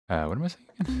What am I saying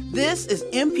again? This is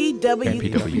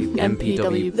MPW.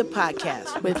 MPW. The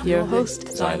podcast. With your host,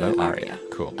 Xylo Aria.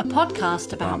 Cool. A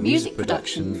podcast about music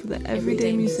production for the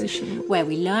everyday musician, where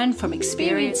we learn from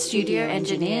experienced studio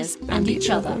engineers and each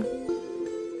other.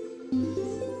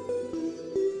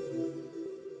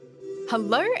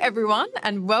 Hello, everyone,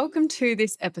 and welcome to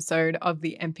this episode of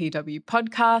the MPW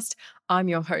podcast. I'm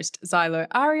your host, Xylo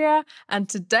Aria, and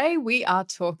today we are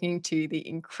talking to the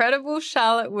incredible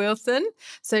Charlotte Wilson.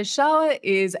 So Charlotte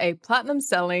is a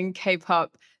platinum-selling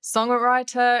K-pop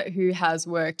songwriter who has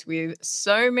worked with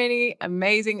so many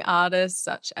amazing artists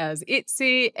such as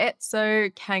ITZY,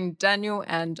 EXO, Kang Daniel,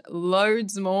 and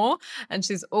loads more. And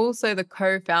she's also the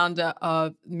co-founder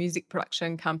of music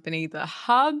production company The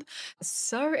Hub.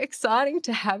 So exciting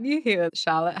to have you here,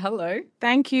 Charlotte. Hello.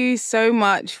 Thank you so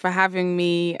much for having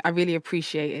me. I really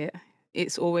appreciate it.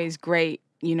 It's always great,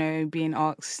 being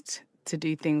asked to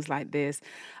do things like this.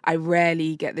 I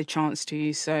rarely get the chance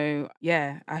to. So,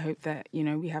 I hope that,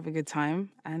 we have a good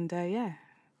time. And,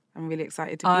 I'm really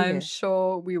excited to be here. I'm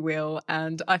sure we will.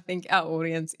 And I think our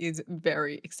audience is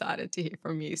very excited to hear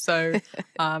from you. So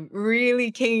really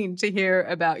keen to hear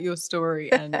about your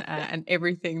story and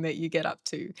everything that you get up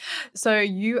to. So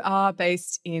you are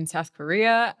based in South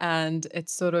Korea and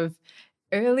it's sort of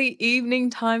early evening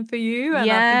time for you.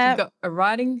 And I think you've got a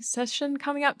writing session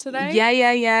coming up today.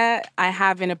 Yeah. I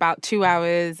have in about 2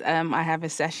 hours, I have a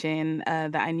session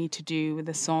that I need to do with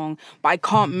a song. But I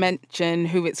can't mention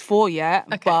who it's for yet,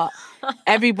 but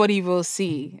everybody will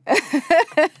see.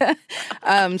 So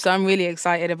I'm really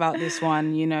excited about this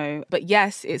one, But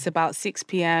yes, it's about 6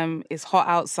 p.m. It's hot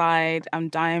outside. I'm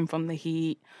dying from the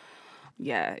heat.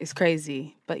 Yeah, it's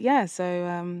crazy. But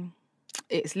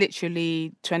it's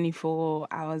literally 24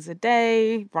 hours a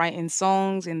day, writing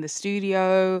songs in the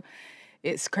studio.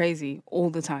 It's crazy all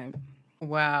the time.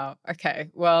 Wow. Okay.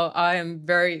 Well, I am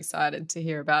very excited to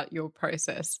hear about your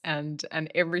process and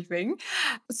everything.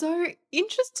 So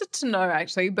interested to know,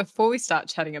 actually, before we start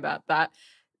chatting about that,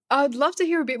 I'd love to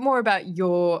hear a bit more about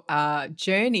your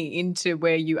journey into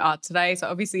where you are today. So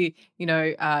obviously,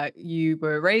 you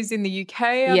were raised in the UK,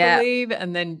 I believe,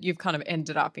 and then you've kind of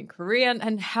ended up in Korea.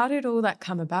 And how did all that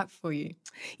come about for you?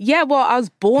 Yeah, well, I was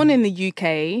born in the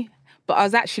UK, but I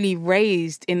was actually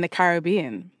raised in the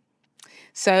Caribbean.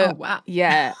 So, I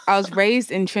was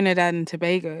raised in Trinidad and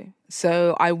Tobago.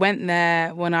 So I went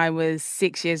there when I was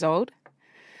 6 years old,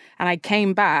 and I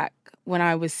came back when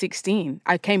I was 16.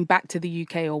 I came back to the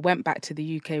UK or went back to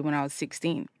the UK when I was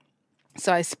 16.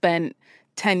 So I spent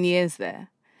 10 years there.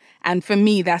 And for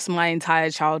me, that's my entire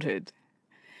childhood.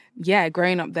 Yeah,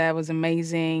 growing up there was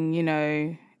amazing.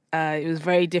 It was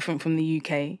very different from the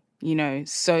UK,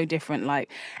 so different. Like,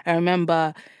 I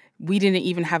remember we didn't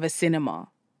even have a cinema.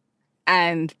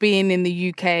 And being in the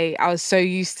UK, I was so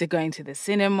used to going to the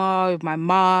cinema with my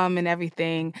mom and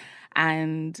everything.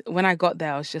 And when I got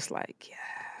there, I was just like,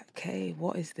 okay,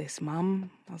 what is this,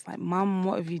 Mum? I was like, Mum,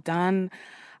 what have you done?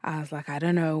 I was like, I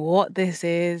don't know what this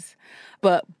is.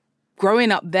 But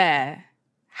growing up there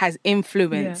has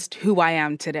influenced who I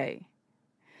am today.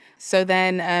 So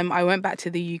then I went back to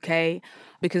the UK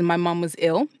because my mum was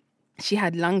ill. She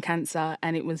had lung cancer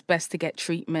and it was best to get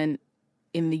treatment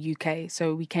in the UK.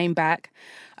 So we came back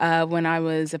when I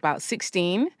was about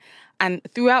 16. And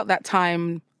throughout that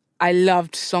time, I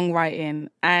loved songwriting,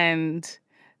 and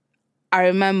I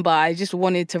remember I just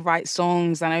wanted to write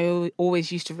songs, and I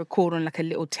always used to record on like a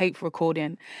little tape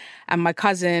recording. And my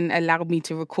cousin allowed me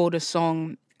to record a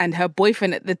song, and her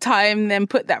boyfriend at the time then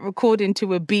put that recording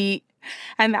to a beat.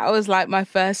 And that was like my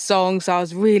first song. So I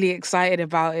was really excited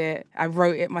about it. I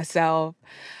wrote it myself.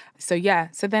 So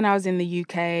then I was in the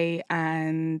UK,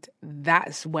 and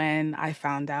that's when I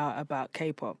found out about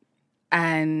K-pop.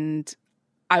 And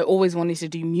I always wanted to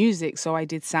do music. So I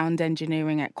did sound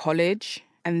engineering at college.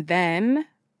 And then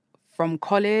from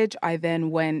college, I then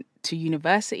went to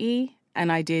university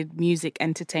and I did music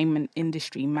entertainment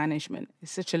industry management.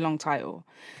 It's such a long title.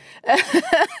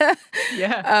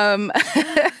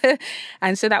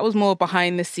 And so that was more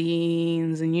behind the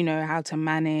scenes and, how to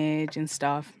manage and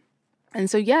stuff. And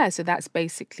so that's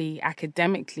basically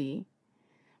academically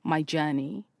my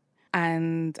journey.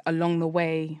 And along the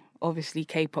way, obviously,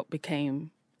 K-pop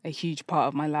became a huge part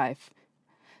of my life.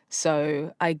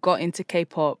 So I got into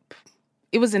K-pop.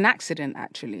 It was an accident,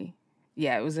 actually.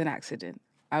 Yeah, it was an accident.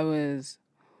 I was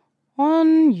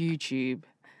on YouTube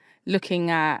looking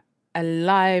at a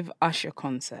live Usher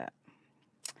concert.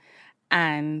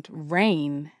 And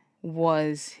Rain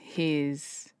was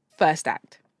his first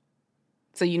act.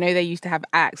 So, they used to have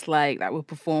acts like that would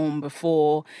perform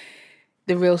before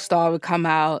the real star would come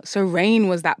out. So Rain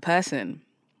was that person.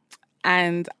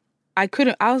 And I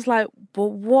was like, but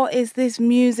what is this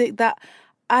music that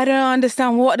I don't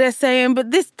understand what they're saying,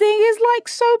 but this thing is like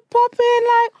so popping.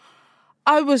 Like,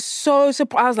 I was so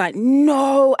surprised. I was like,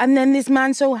 no. And then this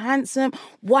man's so handsome.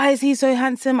 Why is he so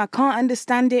handsome? I can't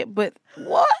understand it, but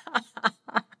what?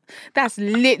 That's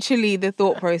literally the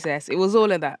thought process. It was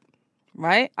all of that,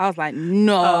 right? I was like,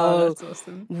 no. That's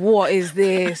awesome. What is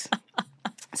this?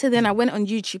 So then I went on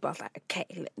YouTube. I was like,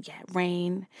 okay, yeah,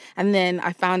 Rain. And then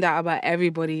I found out about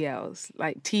everybody else,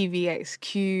 like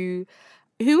TVXQ.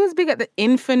 Who was big at the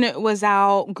Infinite was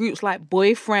out. Groups like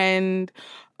Boyfriend,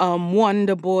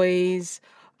 Wonder Boys,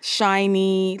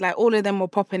 Shiny. Like all of them were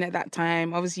popping at that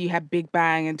time. Obviously you had Big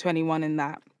Bang and 21 and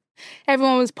that.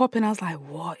 Everyone was popping. I was like,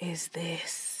 what is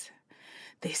this?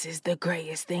 This is the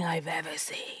greatest thing I've ever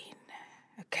seen.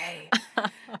 Okay.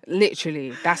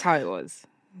 Literally, that's how it was.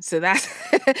 So that's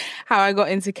how I got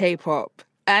into K-pop.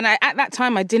 And at that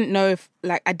time, I didn't know if,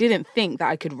 like, I didn't think that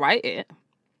I could write it.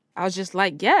 I was just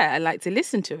like, yeah, I like to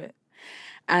listen to it.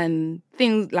 And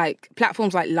things like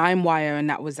platforms like LimeWire and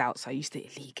that was out. So I used to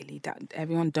illegally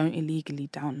everyone don't illegally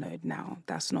download now.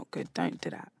 That's not good. Don't do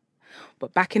that.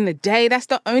 But back in the day, that's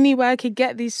the only way I could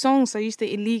get these songs. So I used to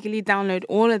illegally download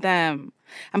all of them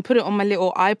and put it on my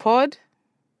little iPod.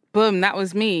 Boom, that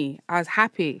was me. I was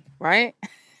happy, right?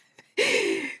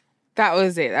 That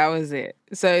was it.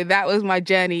 So that was my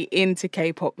journey into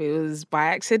K-pop. It was by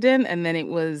accident, and then it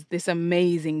was this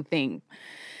amazing thing.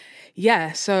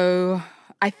 Yeah, so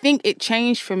I think it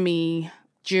changed for me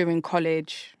during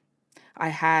college. I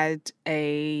had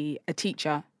a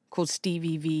teacher called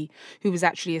Stevie V, who was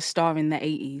actually a star in the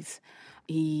 80s.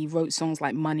 He wrote songs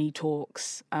like Money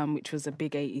Talks, which was a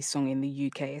big 80s song in the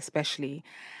UK especially.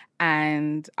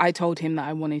 And I told him that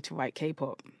I wanted to write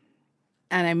K-pop.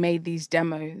 And I made these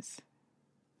demos.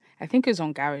 I think it was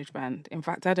on GarageBand. In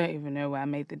fact, I don't even know where I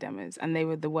made the demos. And they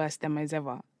were the worst demos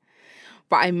ever.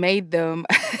 But I made them.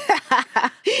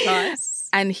 Nice.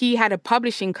 And he had a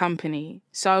publishing company.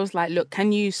 So I was like, look,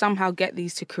 can you somehow get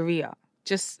these to Korea?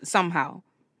 Just somehow.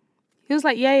 He was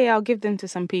like, yeah, I'll give them to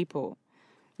some people.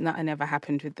 Nothing ever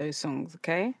happened with those songs,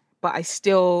 okay? But I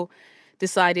still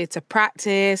decided to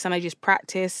practice. And I just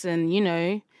practiced and, you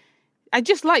know, I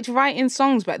just liked writing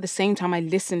songs, but at the same time, I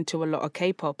listened to a lot of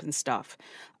K-pop and stuff.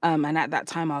 And at that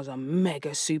time, I was a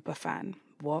mega super fan.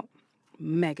 What?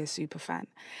 Mega super fan.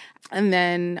 And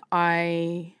then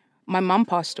my mum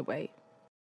passed away.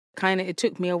 It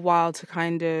took me a while to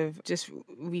kind of just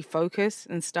refocus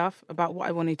and stuff about what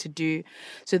I wanted to do.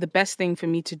 So the best thing for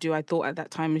me to do, I thought at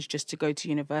that time, was just to go to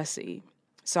university.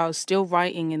 So I was still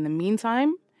writing in the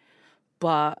meantime,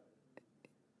 but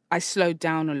I slowed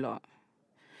down a lot.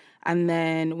 And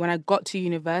then when I got to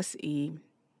university,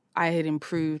 I had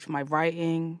improved my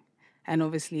writing. And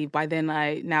obviously by then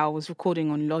I was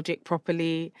recording on Logic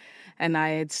properly and I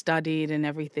had studied and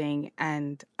everything.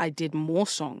 And I did more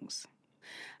songs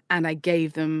and I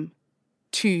gave them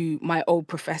to my old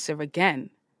professor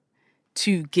again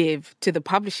to give to the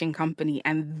publishing company.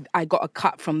 And I got a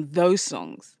cut from those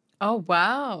songs. Oh,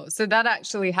 wow. So that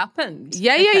actually happened.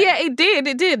 Yeah, it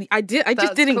did. I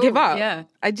just didn't give up. Yeah.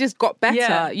 I just got better.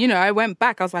 Yeah. You know, I went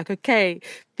back. I was like, okay,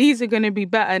 these are going to be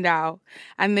better now.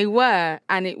 And they were.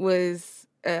 And it was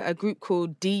a group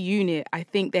called D Unit. I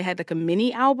think they had like a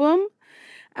mini album.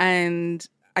 And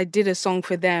I did a song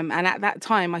for them. And at that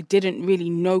time, I didn't really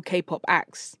know K-pop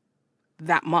acts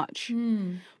that much.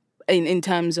 In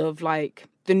terms of like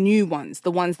the new ones, the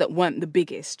ones that weren't the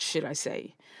biggest, should I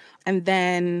say. And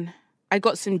then I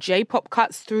got some J-pop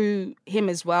cuts through him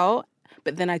as well.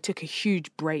 But then I took a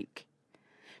huge break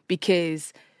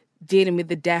because dealing with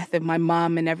the death of my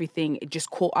mum and everything, it just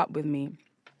caught up with me.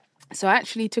 So I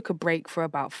actually took a break for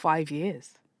about 5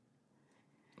 years.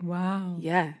 Wow.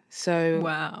 Yeah. So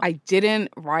wow. I didn't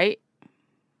write.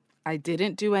 I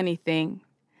didn't do anything.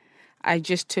 I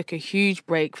just took a huge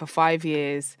break for 5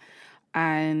 years.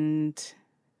 And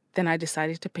then I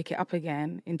decided to pick it up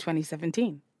again in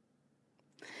 2017.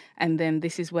 And then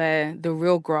this is where the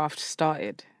real graft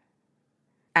started.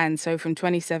 And so from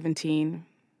 2017,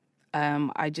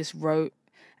 I just wrote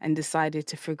and decided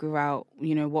to figure out,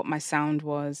 you know, what my sound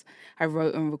was. I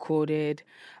wrote and recorded.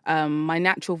 My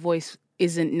natural voice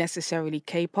isn't necessarily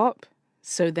K-pop.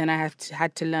 So then I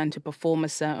had to learn to perform a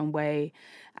certain way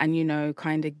and, you know,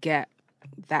 kind of get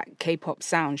that K-pop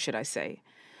sound, should I say.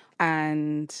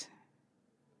 And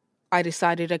I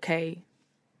decided, okay,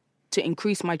 to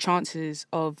increase my chances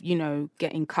of, you know,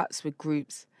 getting cuts with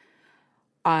groups,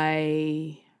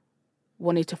 I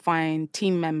wanted to find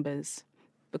team members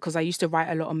because I used to write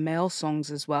a lot of male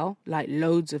songs as well, like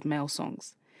loads of male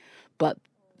songs. But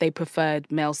they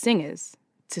preferred male singers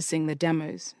to sing the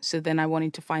demos. So then I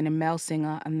wanted to find a male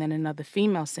singer and then another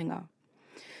female singer.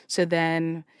 So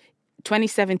then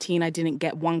 2017, I didn't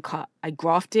get one cut. I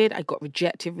grafted, I got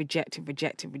rejected.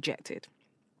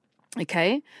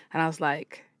 Okay? And I was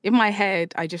like, in my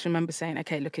head, I just remember saying,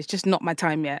 okay, look, it's just not my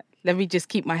time yet. Let me just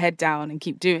keep my head down and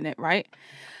keep doing it, right?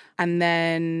 And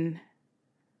then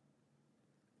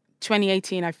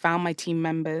 2018, I found my team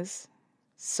members.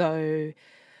 So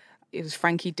it was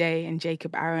Frankie Day and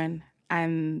Jacob Aaron,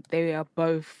 and they are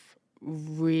both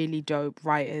really dope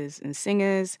writers and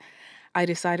singers. I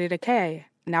decided, okay,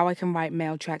 now I can write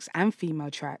male tracks and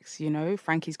female tracks, you know?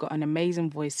 Frankie's got an amazing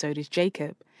voice, so does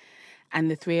Jacob. And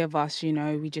the three of us, you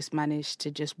know, we just managed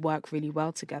to just work really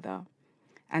well together.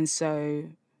 And so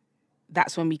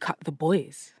that's when we cut The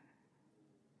Boys,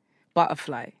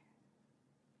 Butterfly.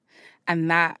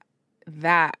 And that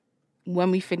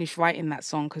when we finished writing that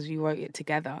song, because we wrote it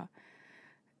together,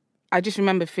 I just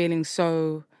remember feeling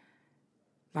so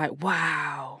like,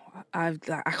 wow, I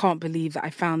can't believe that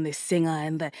I found this singer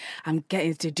and that I'm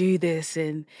getting to do this,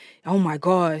 and oh my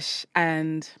gosh.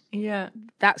 And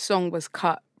that song was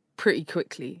cut pretty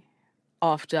quickly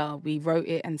after we wrote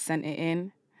it and sent it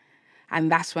in.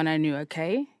 And that's when I knew,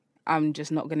 okay, I'm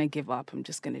just not going to give up. I'm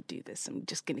just going to do this. I'm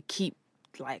just going to keep,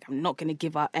 I'm not going to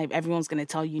give up. Everyone's going to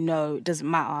tell you no, it doesn't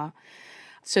matter.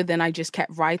 So then I just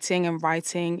kept writing and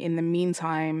writing. In the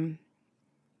meantime,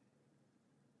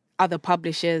 other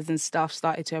publishers and stuff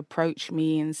started to approach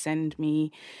me and send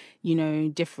me, you know,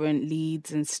 different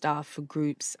leads and stuff for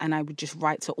groups. And I would just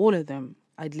write to all of them.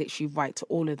 I'd literally write to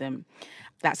all of them.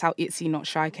 That's how Itzy Not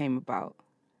Shy came about.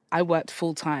 I worked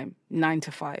full-time, 9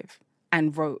 to 5,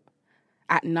 and wrote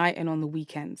at night and on the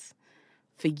weekends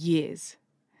for years.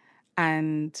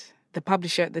 And the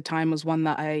publisher at the time was one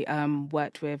that I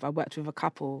worked with. I worked with a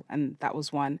couple, and that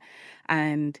was one.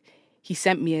 And he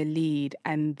sent me a lead,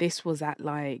 and this was at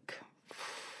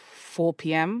 4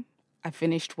 p.m. I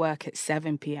finished work at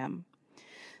 7 p.m.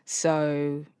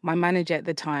 So my manager at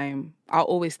the time, I'll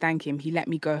always thank him. He let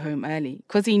me go home early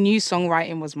because he knew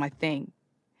songwriting was my thing.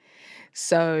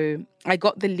 So I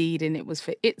got the lead, and it was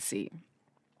for Itzy.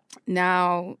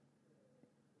 Now,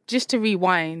 just to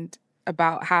rewind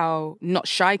about how Not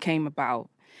Shy came about,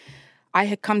 I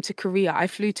had come to Korea. I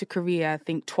flew to Korea, I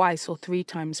think, twice or 3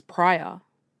 times prior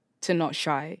to Not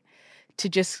Shy to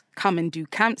just come and do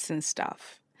camps and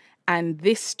stuff. And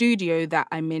this studio that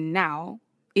I'm in now,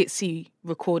 Itzy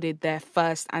recorded their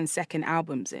first and second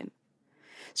albums in.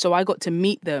 So I got to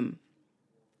meet them,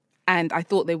 and I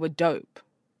thought they were dope.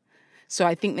 So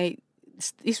I think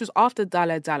this was after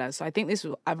Dala Dala. So I think this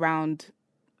was around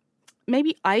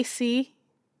maybe Icy.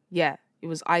 Yeah, it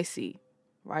was Icy,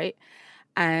 right?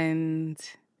 And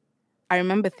I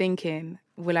remember thinking,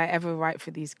 will I ever write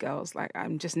for these girls?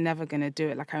 I'm just never going to do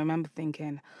it. I remember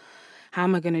thinking, how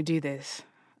am I going to do this?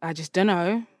 I just don't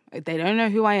know. They don't know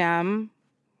who I am.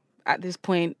 At this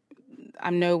point,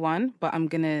 I'm no one, but I'm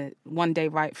going to one day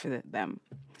write for them.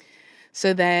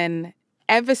 So then,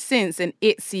 ever since an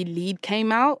Itzy lead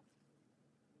came out,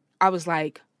 I was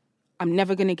like, I'm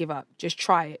never going to give up. Just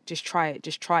try it. Just try it.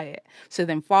 Just try it. So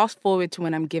then fast forward to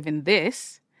when I'm given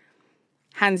this,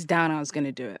 hands down, I was going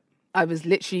to do it. I was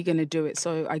literally going to do it.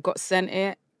 So I got sent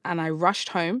it, and I rushed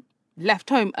home,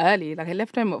 left home early. I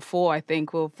left home at 4, I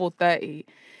think, or 4:30.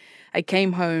 I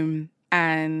came home,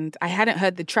 and I hadn't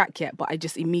heard the track yet, but I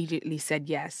just immediately said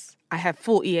yes. I had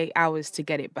 48 hours to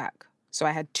get it back. So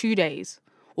I had 2 days,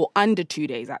 or under 2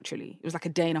 days, actually. It was a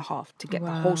day and a half to get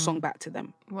the whole song back to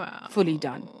them. Wow. Fully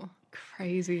done.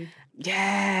 Crazy.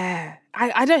 Yeah.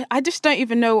 I just don't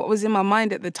even know what was in my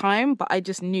mind at the time, but I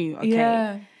just knew,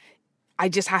 okay, I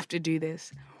just have to do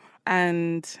this.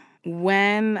 And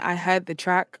when I heard the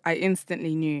track, I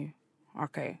instantly knew,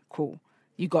 okay, cool,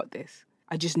 you got this.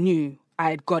 I just knew I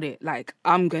had got it.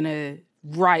 I'm going to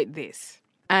write this.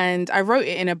 And I wrote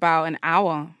it in about an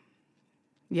hour.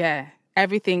 Yeah.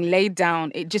 Everything laid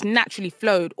down. It just naturally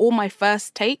flowed. All my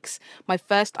first takes, my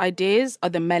first ideas are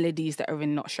the melodies that are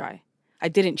in Not Shy. I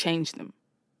didn't change them.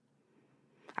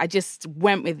 I just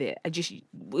went with it. It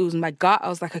was my gut. I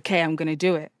was like, okay, I'm going to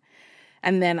do it.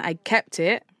 And then I kept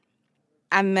it.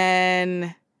 And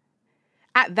then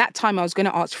at that time, I was going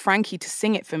to ask Frankie to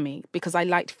sing it for me because I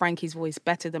liked Frankie's voice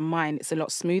better than mine. It's a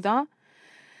lot smoother.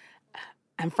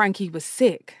 And Frankie was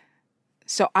sick.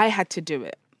 So I had to do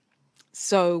it.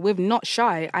 So with Not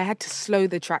Shy, I had to slow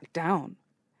the track down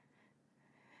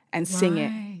and sing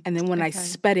it. And then when I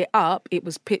sped it up, it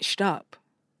was pitched up.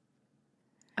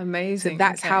 Amazing. So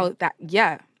that's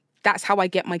that's how I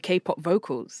get my K-pop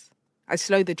vocals. I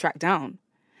slow the track down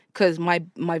because my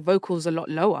vocals are a lot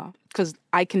lower because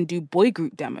I can do boy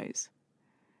group demos.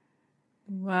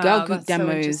 Wow, girl group that's so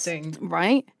demos, interesting.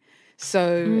 right?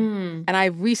 So, and I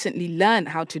recently learned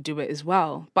how to do it as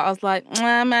well. But I was like,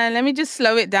 man, let me just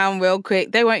slow it down real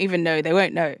quick. They won't even know. They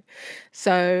won't know.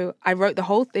 So I wrote the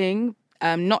whole thing.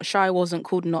 Not Shy wasn't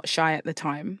called Not Shy at the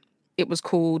time. It was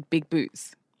called Big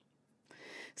Boots.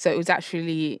 So it was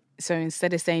actually, so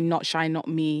instead of saying Not Shy, Not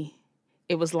Me,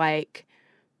 it was like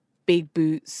Big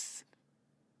Boots,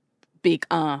 Big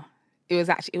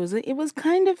It was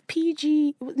kind of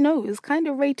PG. It was kind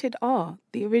of rated R,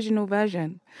 the original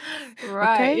version.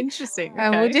 Right, Okay? interesting.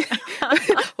 And Okay.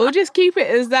 we'll just keep it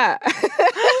as that.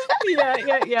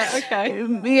 Yeah, okay.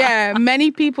 Yeah,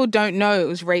 many people don't know it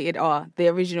was rated R, the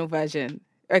original version.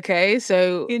 Okay,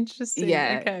 so Interesting.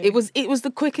 yeah, Okay. it was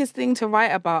the quickest thing to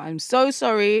write about. I'm so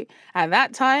sorry. At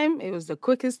that time, it was the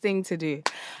quickest thing to do.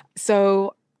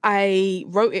 So I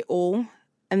wrote it all.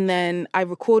 And then I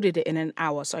recorded it in an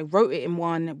hour. So I wrote it in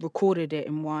one, recorded it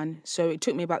in one. So it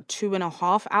took me about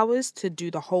 2.5 hours to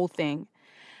do the whole thing.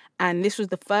 And this was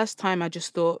the first time I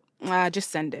just thought,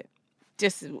 just send it.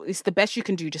 It's the best you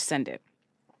can do, just send it.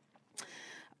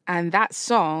 And that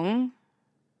song,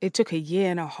 it took 1.5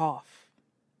 years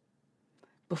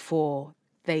before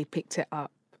they picked it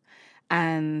up.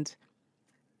 And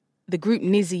the group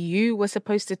Nizzy U was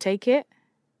supposed to take it,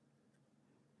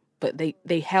 but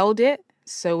they held it.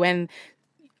 So when,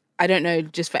 I don't know,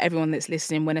 just for everyone that's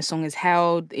listening, when a song is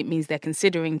held, it means they're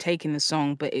considering taking the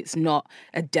song, but it's not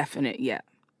a definite yet.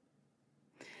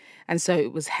 And so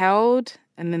it was held,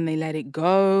 and then they let it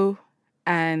go.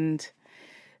 And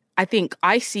I think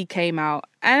Icy came out.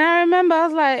 And I remember I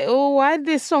was like, oh, why did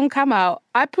this song come out?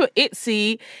 I put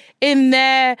Itzy in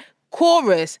their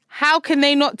chorus. How can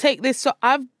they not take this song?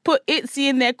 I've put Itzy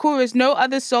in their chorus. No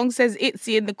other song says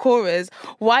Itzy in the chorus.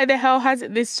 Why the hell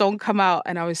hasn't this song come out?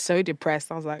 And I was so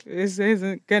depressed. I was like, this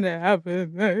isn't gonna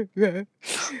happen.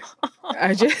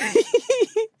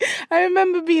 I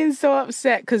remember being so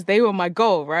upset because they were my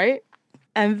goal, right?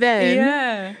 And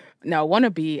then now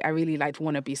Wannabe, I really liked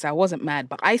Wannabe, so I wasn't mad.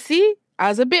 But Icy, I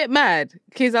was a bit mad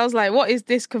because I was like, what is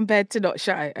this compared to Not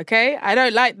Shy? Okay, I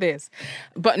don't like this.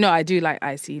 But no, I do like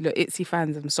Icy. Look, Itzy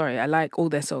fans, I'm sorry, I like all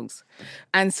their songs.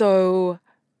 And so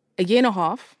 1.5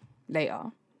 years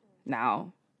later,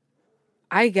 now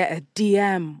I get a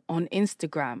DM on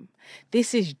Instagram.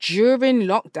 This is during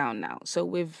lockdown now, so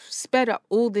we've sped up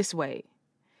all this way.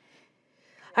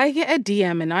 I get a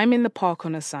DM and I'm in the park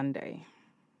on a Sunday.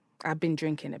 I've been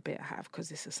drinking a bit, I have,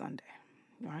 because it's a Sunday,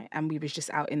 right? And we was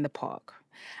just out in the park.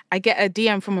 I get a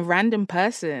DM from a random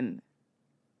person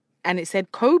and it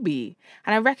said Kobe.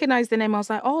 And I recognized the name. I was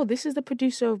like, oh, this is the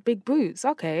producer of Big Boots.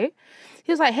 Okay.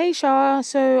 He was like, hey, Shah,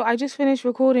 so I just finished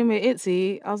recording with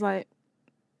Itzy. I was like,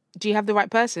 do you have the right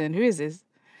person? Who is this?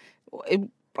 I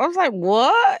was like,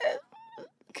 what?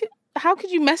 How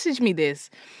could you message me this?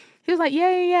 He was like,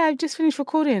 yeah, I've just finished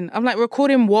recording. I'm like,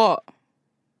 recording what?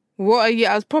 What are you?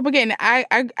 I was probably getting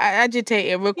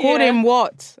agitated. Recording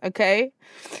what? Okay.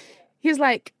 He's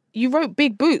like, you wrote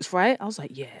Big Boots, right? I was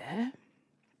like, yeah.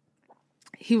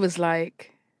 He was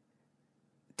like,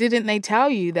 didn't they tell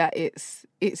you that it's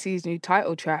his new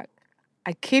title track?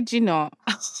 I kid you not.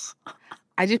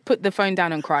 I just put the phone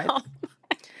down and cried.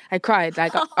 I cried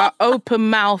like a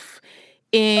open mouth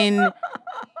in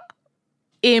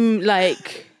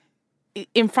like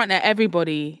in front of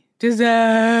everybody. Just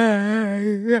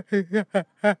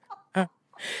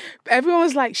everyone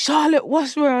was like, Charlotte,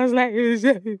 what's wrong? I was like,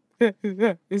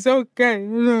 it's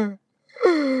okay.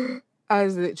 I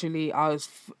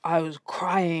was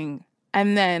crying.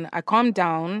 And then I calmed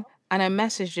down and I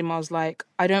messaged him. I was like,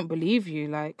 I don't believe you.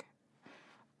 Like,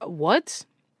 what?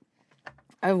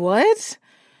 What?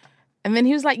 And then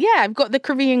he was like, yeah, I've got the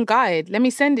Korean guide. Let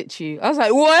me send it to you. I was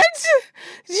like, what?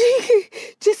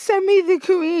 Just send me the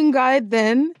Korean guide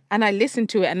then. And I listened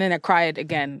to it and then I cried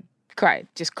again.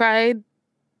 Just cried.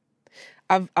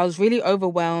 I was really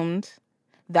overwhelmed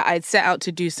that I'd set out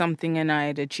to do something and I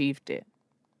had achieved it.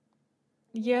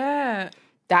 Yeah.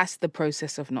 That's the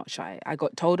process of Not Shy. I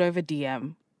got told over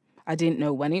DM. I didn't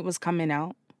know when it was coming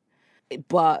out.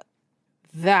 But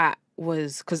that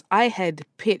was because I had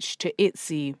pitched to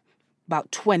Itzy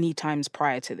about 20 times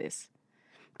prior to this.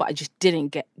 But I just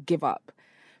didn't give up.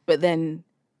 But then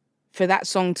for that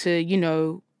song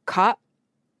to, cut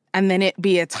and then it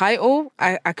be a title,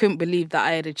 I couldn't believe that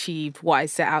I had achieved what I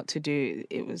set out to do.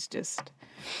 It was just,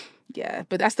 yeah.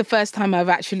 But that's the first time I've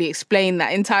actually explained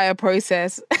that entire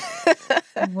process.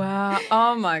 Wow.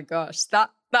 Oh my gosh. That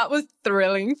was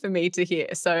thrilling for me to hear.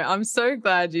 So I'm so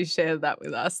glad you shared that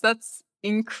with us. That's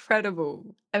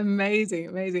incredible.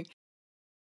 Amazing.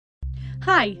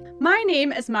 Hi, my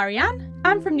name is Marianne.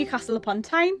 I'm from Newcastle upon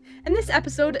Tyne, and this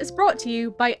episode is brought to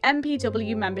you by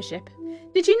MPW membership.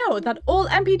 Did you know that all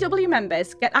MPW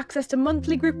members get access to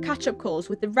monthly group catch-up calls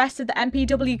with the rest of the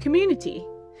MPW community?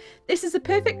 This is a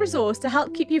perfect resource to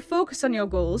help keep you focused on your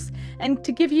goals and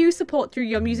to give you support through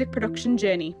your music production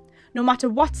journey, no matter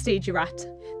what stage you're at.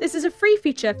 This is a free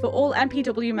feature for all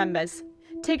MPW members.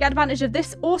 Take advantage of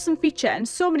this awesome feature and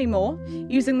so many more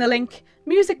using the link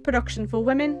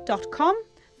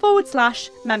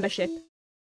musicproductionforwomen.com/membership.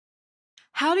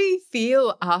 How do you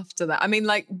feel after that? I mean,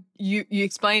 like you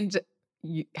explained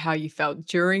how you felt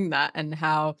during that and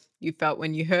how you felt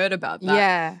when you heard about that.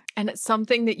 Yeah. And it's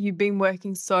something that you've been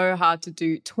working so hard to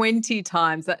do 20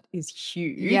 times. That is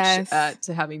huge. Yes.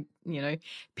 To having,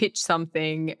 pitch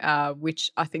something,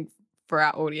 which I think for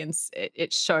our audience,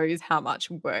 it shows how much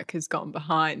work has gone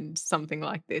behind something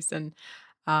like this. And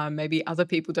maybe other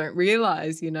people don't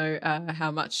realize,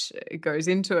 how much it goes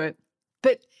into it.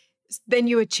 But then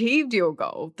you achieved your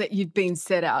goal that you'd been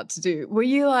set out to do. Were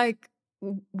you like,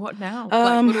 what now?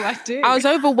 What do I do? I was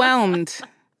overwhelmed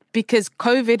because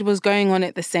COVID was going on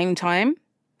at the same time.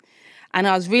 And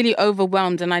I was really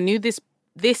overwhelmed. And I knew this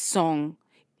song,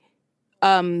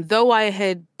 though I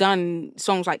had done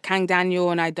songs like Kang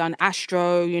Daniel and I'd done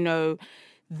Astro,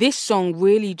 this song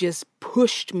really just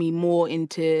pushed me more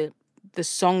into the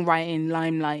songwriting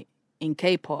limelight in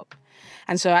K-pop.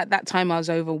 And so at that time I was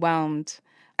overwhelmed.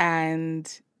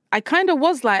 And I kind of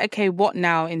was like, okay, what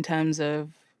now in terms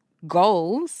of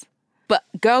goals? But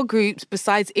girl groups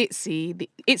besides ITZY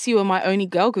were my only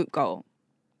girl group goal.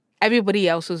 Everybody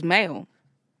else was male.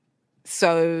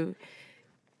 So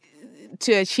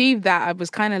to achieve that, I was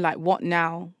kind of like, what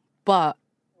now? But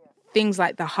things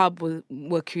like the hub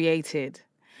were created.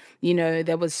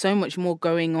 There was so much more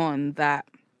going on that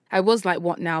I was like,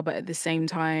 what now? But at the same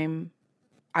time,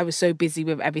 I was so busy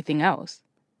with everything else.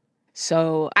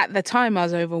 So at the time, I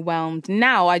was overwhelmed.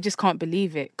 Now, I just can't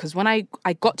believe it. Because when I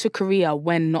got to Korea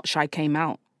when Not Shy came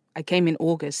out, I came in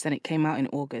August and it came out in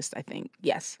August, I think.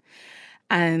 Yes.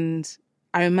 And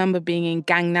I remember being in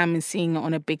Gangnam and seeing it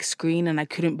on a big screen, and I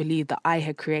couldn't believe that I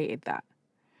had created that.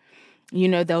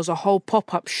 There was a whole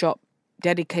pop-up shop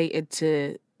dedicated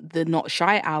to the Not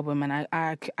Shy album, and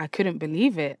I couldn't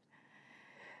believe it.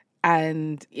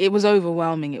 And it was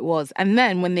overwhelming, it was. And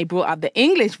then when they brought out the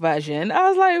English version, I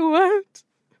was like, what?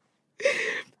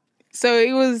 So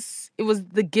it was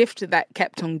the gift that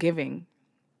kept on giving.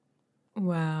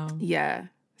 Wow. Yeah.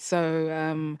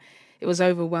 So it was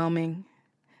overwhelming.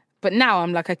 But now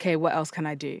I'm like, okay, what else can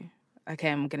I do? Okay,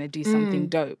 I'm going to do something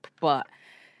dope. But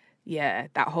yeah,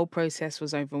 that whole process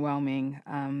was overwhelming.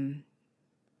 And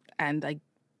I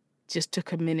just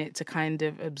took a minute to kind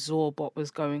of absorb what was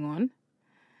going on.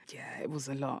 Yeah, it was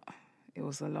a lot. It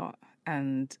was a lot.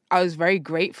 And I was very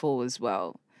grateful as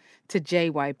well to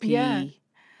JYP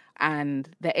and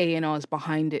the A&Rs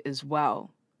behind it as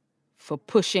well for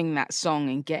pushing that song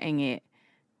and getting it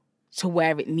to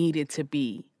where it needed to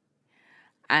be.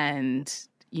 And,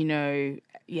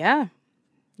 yeah.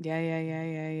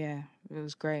 It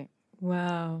was great.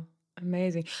 Wow.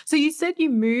 Amazing. So you said you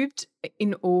moved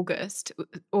in August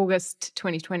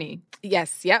 2020.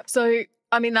 Yes, yep. So,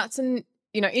 I mean, that's an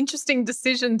interesting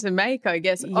decision to make, I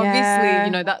guess. Yeah.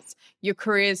 Obviously, that's your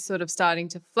career's sort of starting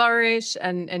to flourish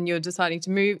and you're deciding to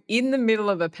move in the middle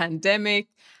of a pandemic.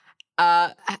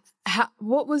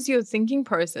 What was your thinking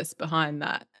process behind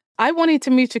that? I wanted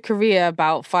to move to Korea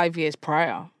about 5 years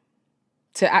prior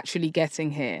to actually getting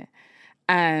here.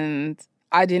 And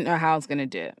I didn't know how I was going to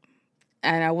do it.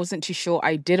 And I wasn't too sure.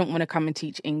 I didn't want to come and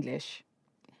teach English.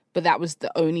 But that was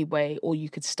the only way, or you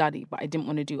could study. But I didn't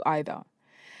want to do either.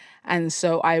 And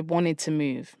so I wanted to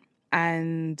move.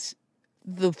 And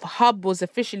the hub was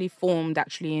officially formed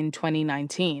actually in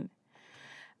 2019.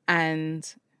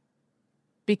 And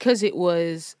because it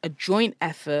was a joint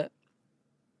effort,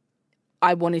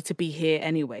 I wanted to be here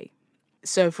anyway.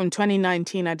 So from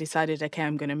 2019, I decided, okay,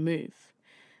 I'm going to move.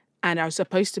 And I was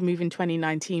supposed to move in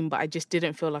 2019, but I just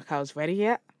didn't feel like I was ready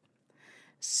yet.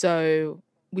 So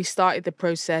we started the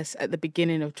process at the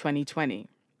beginning of 2020.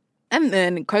 And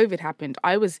then COVID happened.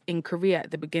 I was in Korea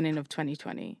at the beginning of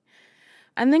 2020.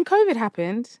 And then COVID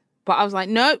happened. But I was like,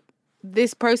 nope,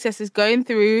 this process is going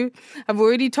through. I've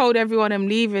already told everyone I'm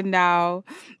leaving now.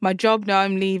 My job now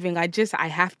I'm leaving. I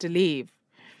have to leave.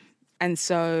 And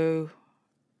so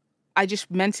I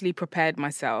just mentally prepared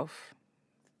myself.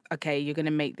 Okay, you're going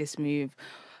to make this move.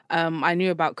 I knew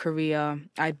about Korea.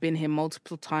 I'd been here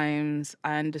multiple times.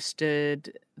 I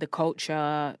understood the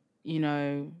culture,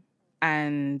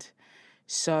 and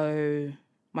so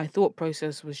my thought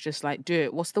process was just like, do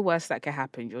it. What's the worst that could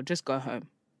happen? You'll just go home,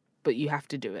 but you have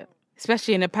to do it.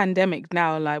 especially in a pandemic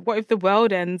now. Like, what if the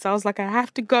world ends? I was like, I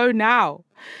have to go now.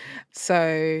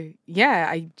 So, yeah,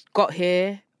 I got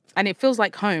here and it feels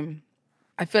like home.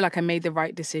 I feel like I made the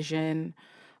right decision,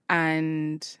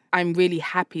 and I'm really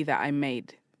happy that I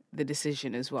made the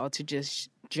decision as well to just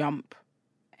jump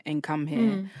and come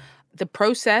here. The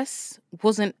process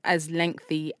wasn't as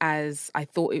lengthy as I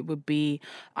thought it would be.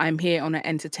 I'm here on an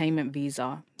entertainment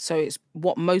visa. So it's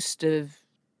what most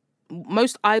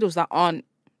idols that aren't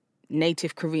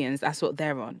native Koreans, that's what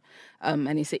they're on.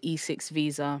 And it's an E6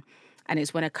 visa. And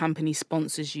it's when a company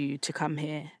sponsors you to come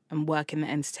here and work in the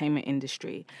entertainment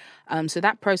industry. So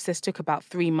that process took about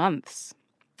 3 months.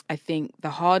 I think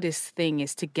the hardest thing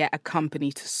is to get a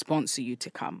company to sponsor you to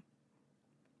come.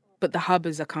 But the Hub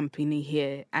is a company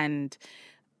here. And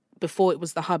before it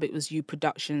was the Hub, it was U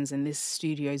Productions. And this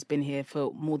studio's been here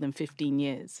for more than 15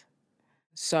 years.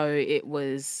 So it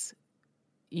was,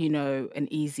 an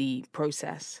easy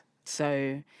process.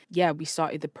 So, yeah, we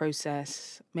started the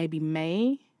process maybe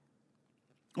May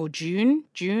or June,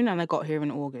 and I got here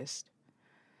in August.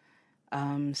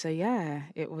 So yeah,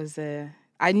 it was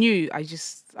I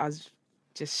was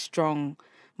just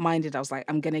strong-minded. I was like,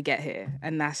 I'm gonna get here,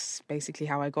 and that's basically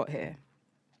how I got here.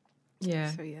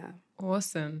 Yeah. So yeah,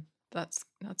 awesome. That's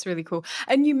really cool.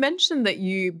 And you mentioned that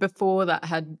you before that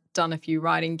had done a few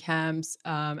writing camps,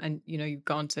 and you've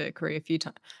gone to Korea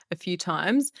a few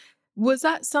times. Was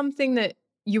that something that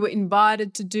you were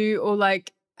invited to do, or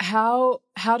like how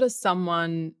does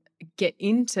someone get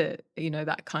into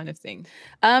that kind of thing?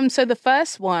 So the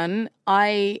first one,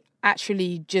 I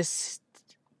actually just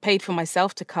paid for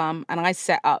myself to come, and I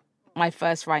set up my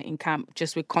first writing camp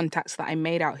just with contacts that I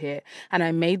made out here, and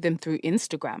I made them through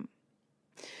Instagram.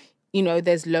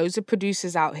 There's loads of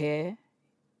producers out here,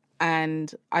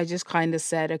 and I just kind of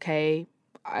said, okay,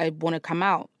 I want to come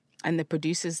out. And the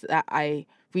producers that I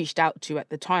reached out to at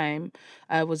the time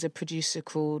was a producer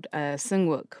called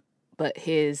Sungwook, but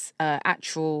his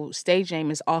actual stage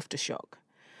name is Aftershock.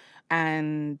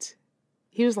 And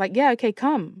he was like, yeah, okay,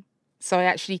 come. So I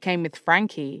actually came with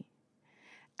Frankie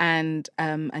and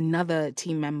another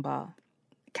team member,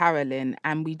 Carolyn,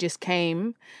 and we just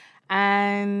came,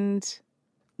 and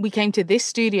we came to this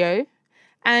studio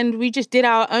and we just did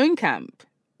our own camp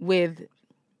with,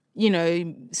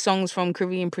 songs from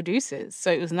Korean producers. So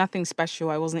it was nothing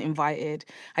special. I wasn't invited.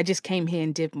 I just came here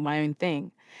and did my own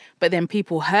thing. But then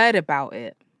people heard about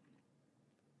it.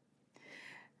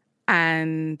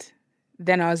 And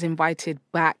then I was invited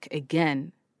back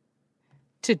again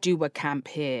to do a camp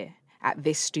here at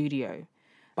this studio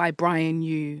by Brian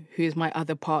Yu, who is my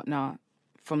other partner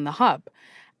from the Hub.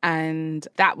 And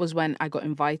that was when I got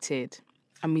invited.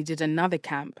 And we did another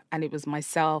camp. And it was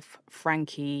myself,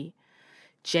 Frankie,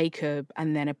 Jacob,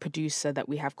 and then a producer that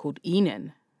we have called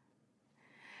Enan.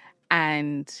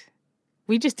 And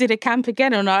we just did a camp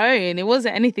again on our own. It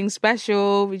wasn't anything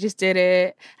special. We just did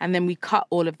it. And then we cut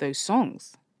all of those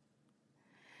songs.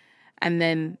 And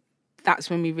then that's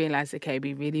when we realized, okay,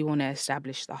 we really want to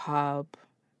establish the Hub.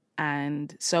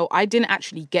 And so I didn't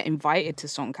actually get invited to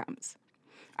song camps.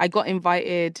 I got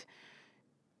invited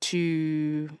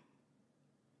to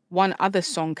one other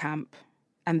song camp,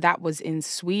 and that was in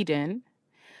Sweden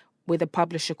with a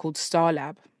publisher called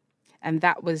Starlab. And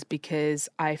that was because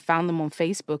I found them on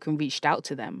Facebook and reached out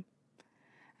to them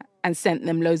and sent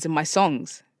them loads of my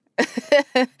songs.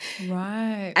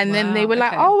 Right. And then they were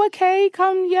like, oh, okay,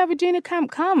 come. Yeah, we're doing a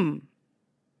camp, come.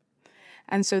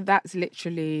 And so that's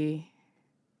literally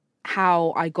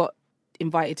how I got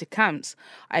invited to camps.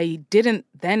 I didn't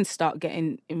then start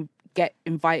get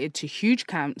invited to huge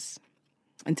camps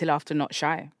until after Not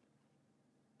Shy.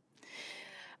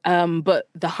 But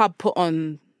the Hub put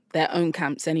on their own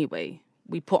camps anyway.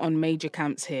 We put on major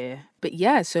camps here. But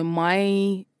yeah, so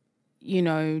my,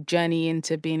 journey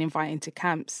into being invited to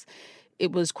camps,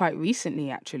 it was quite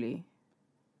recently, actually.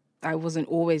 I wasn't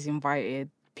always invited.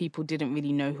 People didn't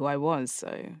really know who I was.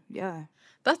 So, yeah.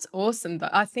 That's awesome.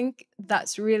 I think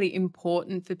that's really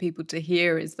important for people to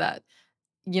hear, is that,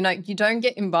 you don't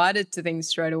get invited to things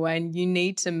straight away, and you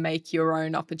need to make your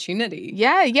own opportunity.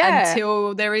 Yeah.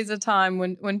 Until there is a time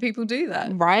when people do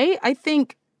that. Right? I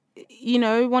think,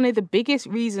 one of the biggest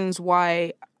reasons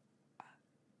why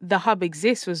the Hub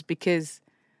exists was because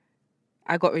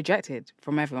I got rejected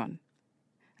from everyone.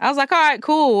 I was like, all right,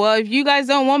 cool. Well, if you guys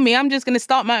don't want me, I'm just going to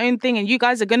start my own thing and you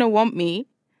guys are going to want me.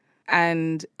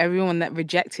 And everyone that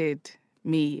rejected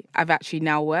me, I've actually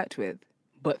now worked with,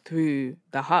 but through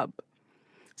the Hub.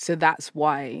 So that's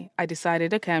why I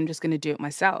decided, okay, I'm just going to do it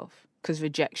myself, because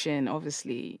rejection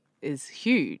obviously is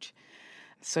huge.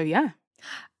 So, yeah.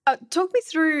 Talk me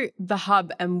through the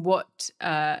Hub and what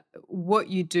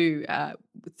you do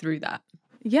through that?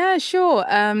 Yeah, sure.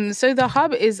 So the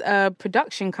Hub is a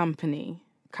production company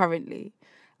currently.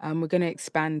 We're going to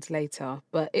expand later,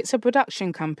 but it's a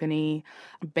production company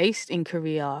based in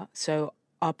Korea. So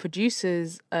our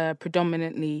producers are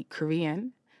predominantly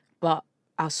Korean, but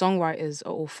our songwriters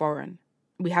are all foreign.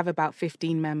 We have about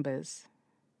 15 members,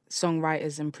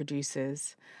 songwriters and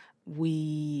producers.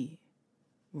 We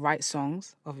write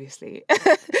songs, obviously.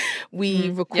 We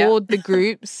record the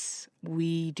groups.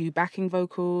 We do backing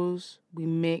vocals. We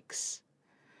mix.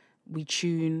 We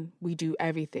tune. We do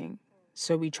everything.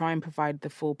 So we try and provide the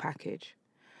full package.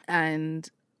 And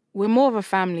we're more of a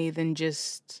family than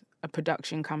just a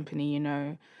production company, you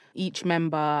know. Each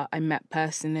member I met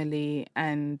personally,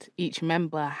 and each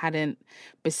member hadn't,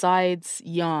 besides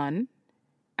Jan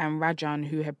and Rajan,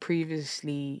 who had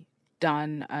previously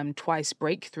done Twice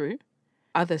Breakthrough,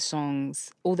 other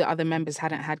songs, all the other members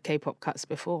hadn't had K-pop cuts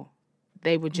before.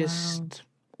 They were just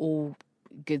all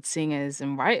good singers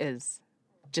and writers,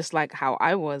 just like how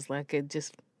I was. Like, it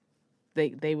just,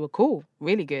 they were cool,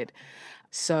 really good.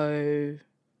 So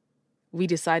we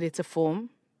decided to form.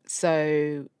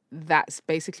 So that's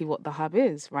basically what the Hub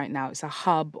is right now. It's a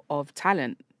hub of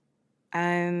talent.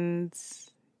 And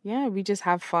yeah, we just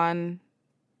have fun,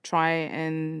 try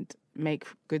and make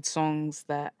good songs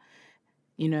that,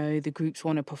 you know, the groups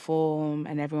want to perform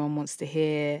and everyone wants to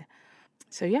hear.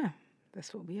 So yeah,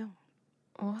 that's what we are.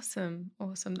 Awesome.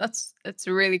 It's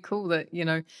really cool that, you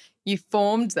know, you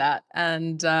formed that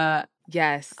and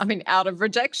yes. I mean, out of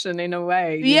rejection in a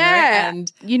way. You yeah. know?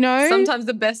 And you know, sometimes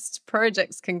the best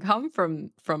projects can come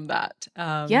from that.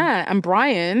 Yeah. And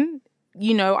Brian,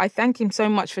 you know, I thank him so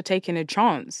much for taking a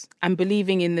chance and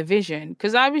believing in the vision,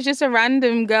 because I was just a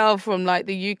random girl from like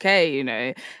the UK, you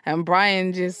know, and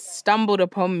Brian just stumbled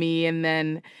upon me, and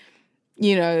then,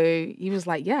 you know, he was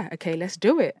like, yeah, okay, let's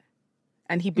do it.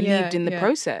 And he believed in the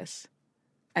process.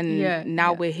 And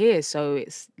now we're here. So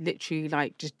it's literally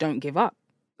like, just don't give up.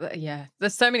 Yeah,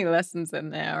 there's so many lessons in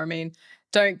there. I mean,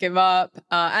 don't give up.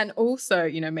 And also,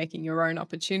 you know, making your own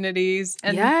opportunities.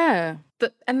 And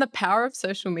the power of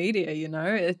social media, you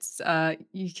know, it's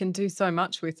you can do so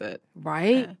much with it.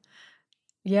 Right.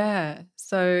 Yeah.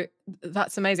 So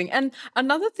that's amazing. And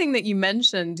another thing that you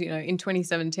mentioned, you know, in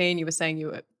 2017, you were saying you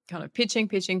were kind of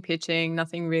pitching.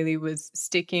 Nothing really was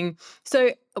sticking. So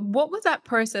what was that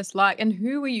process like, and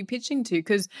who were you pitching to?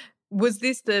 Because was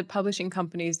this the publishing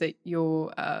companies that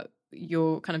your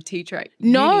kind of teacher at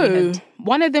uni had?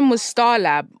 One of them was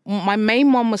Starlab. My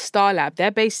main one was Starlab.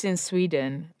 They're based in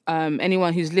Sweden.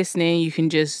 Anyone who's listening, you can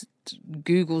just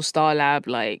Google Starlab.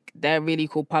 Like, they're a really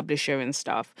cool publisher and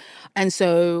stuff. And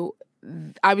so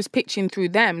I was pitching through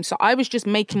them. So I was just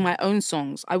making my own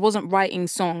songs. I wasn't writing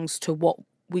songs to what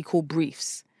we call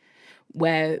briefs,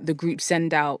 where the group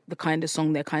send out the kind of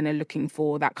song they're kind of looking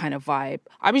for, that kind of vibe.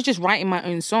 I was just writing my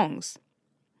own songs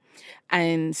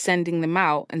and sending them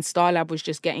out, and Starlab was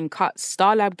just getting cuts.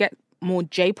 Starlab get more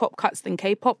J-pop cuts than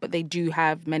K-pop, but they do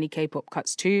have many K-pop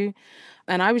cuts too.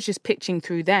 And I was just pitching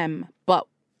through them, but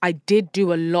I did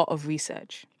do a lot of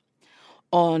research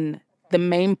on the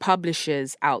main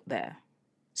publishers out there.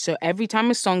 So every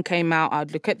time a song came out,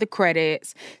 I'd look at the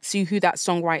credits, see who that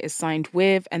songwriter signed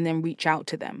with, and then reach out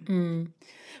to them.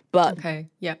 But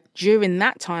during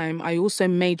that time, I also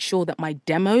made sure that my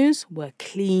demos were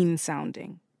clean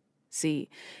sounding. See,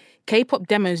 K-pop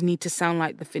demos need to sound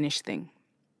like the finished thing.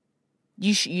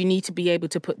 You need to be able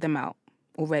to put them out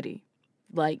already.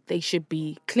 Like, they should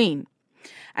be clean.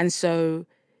 And so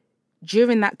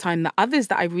during that time, the others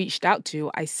that I reached out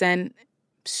to, I sent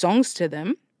songs to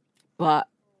them, but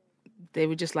they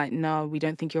were just like, no, we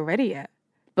don't think you're ready yet.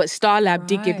 But Starlab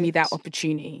did give me that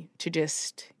opportunity to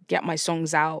just get my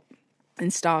songs out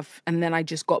and stuff. And then I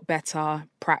just got better,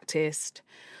 practiced,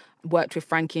 worked with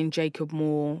Frankie and Jacob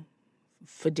more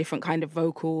for different kind of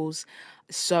vocals.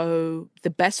 So the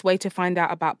best way to find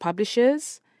out about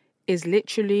publishers is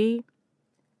literally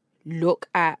look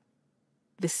at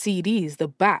the CDs, the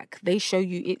back. They show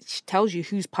you, it tells you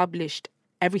who's published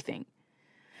everything.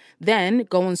 Then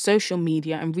go on social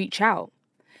media and reach out,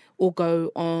 or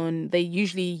go on,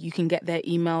 you can get their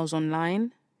emails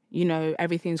online. You know,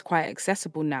 everything's quite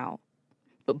accessible now.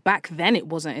 But back then it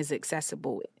wasn't as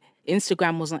accessible.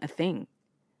 Instagram wasn't a thing.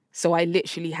 So I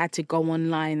literally had to go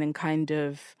online and kind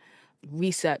of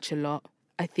research a lot.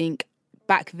 I think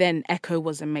back then Echo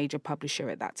was a major publisher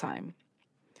at that time.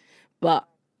 But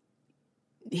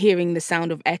hearing the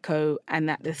sound of Echo and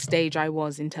at the stage I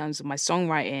was in terms of my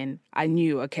songwriting, I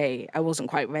knew, okay, I wasn't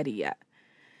quite ready yet.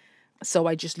 So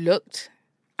I just looked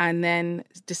and then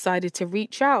decided to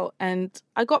reach out, and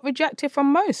I got rejected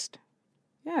from most.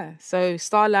 Yeah, so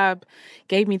Starlab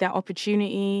gave me that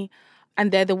opportunity.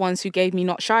 And they're the ones who gave me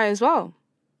Not Shy as well.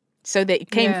 So they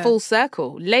came full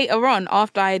circle. Later on,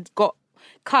 after I had got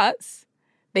cuts,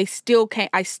 they still came.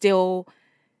 They still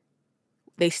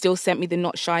sent me the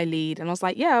Not Shy lead. And I was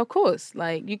like, yeah, of course.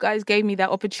 Like, you guys gave me that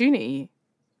opportunity.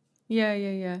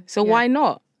 Yeah. So why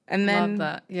not? And then, love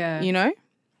that. Yeah. you know?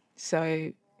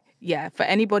 So, yeah, for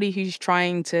anybody who's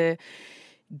trying to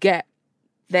get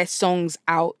their songs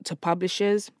out to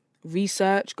publishers,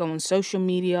 research, go on social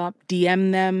media,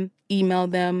 DM them, email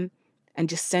them, and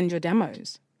just send your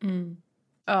demos.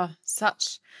 Oh,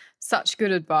 such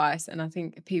good advice. And I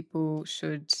think people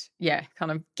should,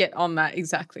 kind of get on that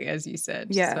exactly as you said.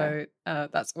 Yeah. So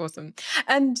that's awesome.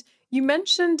 And you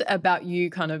mentioned about you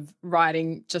kind of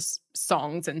writing just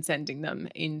songs and sending them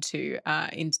into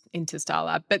Style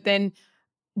Lab, but then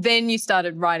you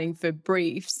started writing for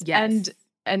briefs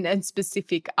and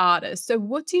specific artists. So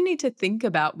what do you need to think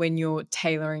about when you're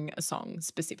tailoring a song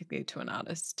specifically to an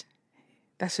artist?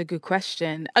 That's a good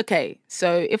question. Okay,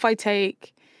 so if I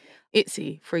take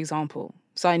ITZY, for example.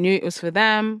 So I knew it was for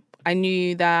them. I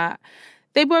knew that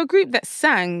they were a group that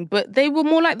sang, but they were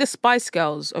more like the Spice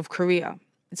Girls of Korea.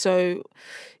 So,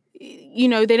 you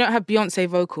know, they don't have Beyonce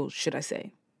vocals, should I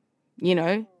say. You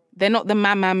know, they're not the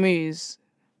Mamamoos.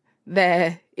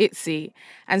 They're ITZY.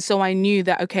 And so I knew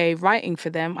that, okay, writing for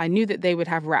them, I knew that they would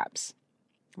have raps,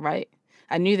 right?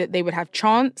 I knew that they would have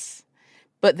chants,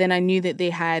 but then I knew that they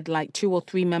had like 2 or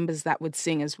 3 members that would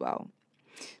sing as well.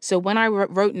 So when I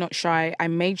wrote Not Shy, I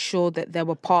made sure that there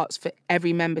were parts for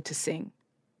every member to sing.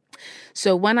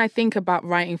 So when I think about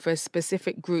writing for a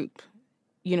specific group,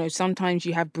 you know, sometimes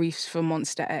you have briefs for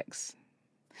Monster X.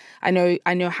 I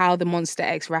know how the Monster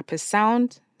X rappers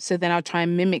sound, so then I'll try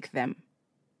and mimic them.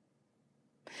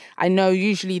 I know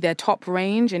usually their top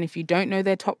range, and if you don't know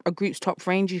a group's top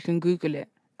range, you can Google it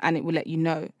and it will let you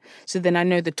know. So then I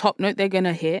know the top note they're going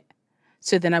to hit,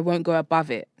 so then I won't go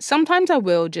above it. Sometimes I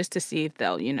will, just to see if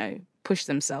they'll, you know, push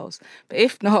themselves. But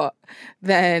if not,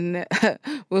 then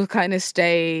we'll kind of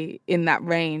stay in that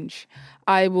range.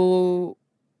 I will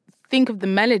think of the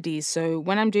melodies. So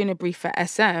when I'm doing a brief for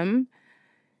SM,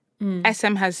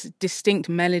 SM has distinct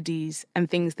melodies and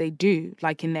things they do,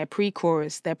 like in their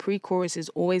pre-chorus. Their pre-chorus is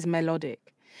always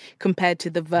melodic compared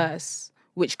to the verse,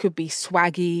 which could be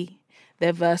swaggy.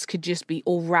 Their verse could just be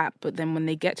all rap, but then when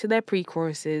they get to their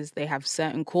pre-choruses, they have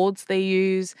certain chords they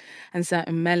use and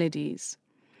certain melodies.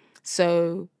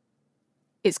 So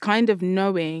it's kind of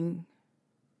knowing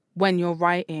when you're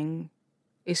writing,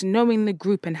 it's knowing the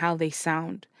group and how they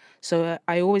sound. So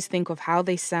I always think of how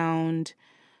they sound,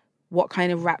 what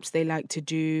kind of raps they like to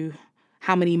do,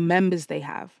 how many members they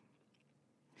have.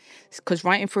 Because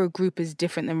writing for a group is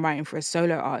different than writing for a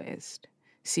solo artist.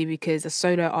 See, because a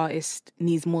solo artist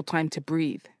needs more time to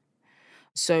breathe.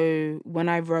 So when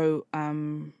I wrote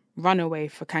Runaway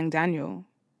for Kang Daniel,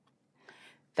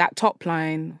 that top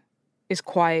line is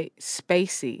quite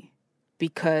spacey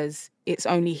because it's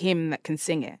only him that can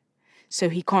sing it. So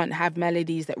he can't have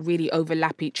melodies that really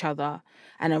overlap each other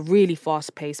and are really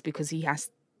fast paced because he has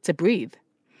to breathe.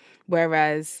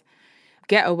 Whereas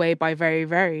Getaway by Very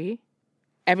Very,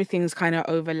 everything's kind of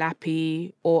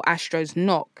overlappy, or Astro's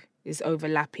Knock is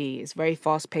overlappy. It's very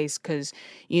fast paced because,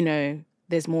 you know,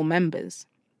 there's more members.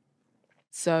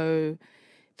 So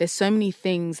there's so many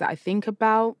things that I think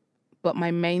about, but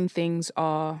my main things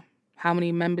are how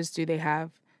many members do they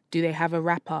have? Do they have a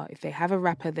rapper? If they have a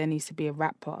rapper, there needs to be a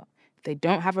rap part. If they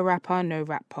don't have a rapper, no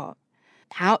rap part.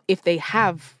 If they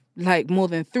have like more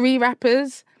than 3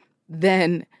 rappers,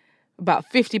 then about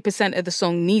 50% of the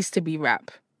song needs to be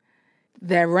rap.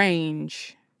 Their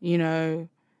range, you know,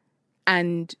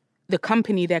 and the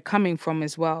company they're coming from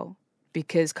as well,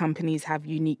 because companies have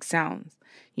unique sounds.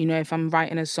 You know, if I'm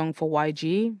writing a song for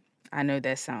YG, I know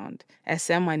their sound.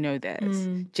 SM, I know theirs.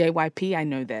 JYP, I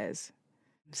know theirs.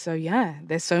 So yeah,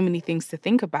 there's so many things to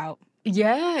think about.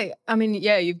 Yeah, I mean,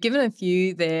 yeah, you've given a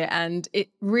few there, and it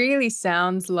really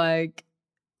sounds like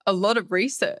a lot of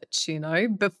research, you know,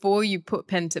 before you put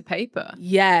pen to paper.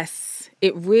 Yes,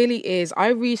 it really is. I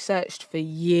researched for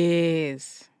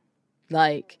years.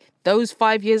 Like those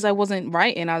 5 years I wasn't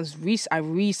writing, I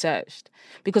researched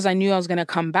because I knew I was going to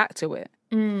come back to it.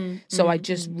 So I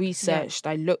just researched.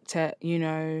 Yeah. I looked at, you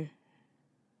know,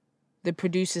 the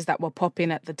producers that were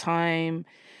popping at the time,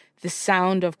 the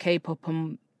sound of K-pop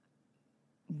and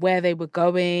where they were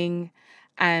going,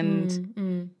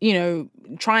 and, you know,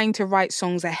 trying to write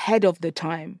songs ahead of the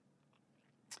time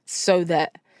so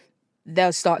that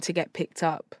they'll start to get picked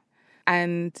up.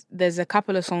 And there's a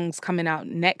couple of songs coming out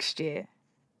next year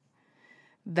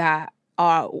that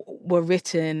were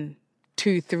written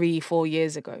 2, 3, 4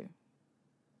 years ago.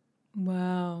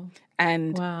 Wow.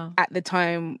 And Wow. at the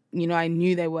time, you know, I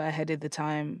knew they were ahead of the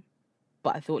time,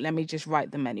 but I thought, let me just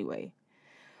write them anyway.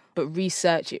 But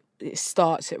research, it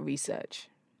starts at research.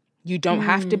 You don't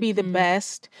have to be the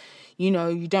best, you know,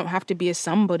 you don't have to be a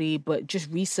somebody, but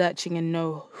just researching and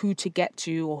know who to get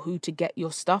to or who to get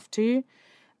your stuff to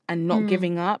and not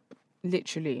giving up,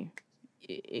 literally,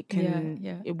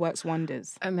 it works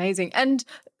wonders. Amazing. And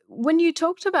when you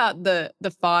talked about the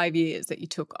 5 years that you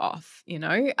took off, you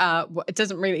know, it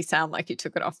doesn't really sound like you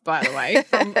took it off, by the way,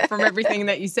 from everything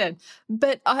that you said.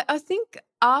 But I think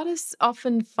artists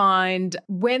often find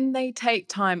when they take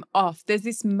time off, there's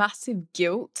this massive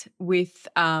guilt with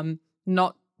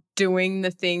not doing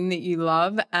the thing that you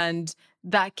love, and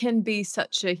that can be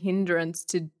such a hindrance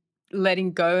to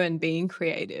letting go and being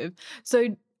creative.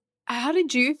 So how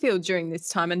did you feel during this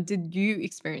time, and did you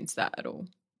experience that at all?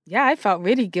 Yeah, I felt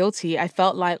really guilty. I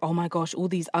felt like, oh my gosh, all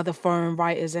these other foreign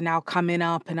writers are now coming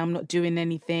up and I'm not doing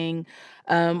anything.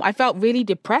 I felt really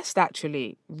depressed,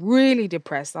 actually, really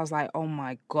depressed. I was like, oh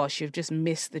my gosh, you've just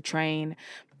missed the train.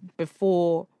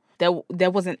 Before,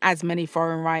 there wasn't as many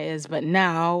foreign writers, but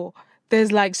now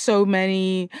there's like so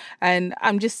many. And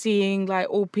I'm just seeing like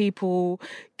all people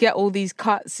get all these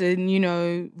cuts and, you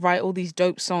know, write all these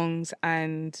dope songs.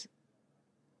 And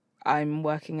I'm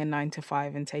working a 9 to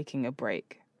 5 and taking a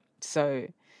break. So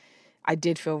I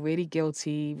did feel really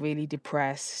guilty, really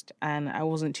depressed, and I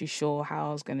wasn't too sure how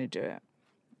I was going to do it,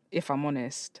 if I'm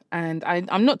honest. And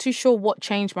I'm not too sure what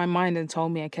changed my mind and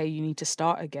told me, okay, you need to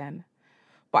start again.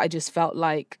 But I just felt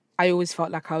like, I always felt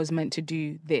like I was meant to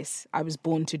do this. I was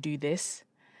born to do this.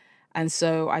 And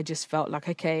so I just felt like,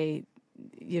 okay,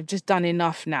 you've just done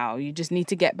enough now. You just need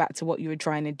to get back to what you were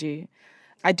trying to do.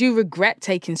 I do regret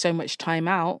taking so much time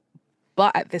out,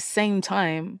 but at the same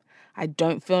time, I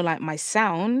don't feel like my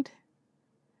sound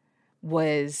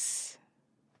was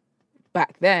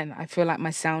back then. I feel like my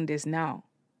sound is now.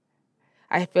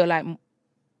 I feel like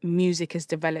music has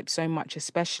developed so much,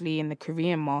 especially in the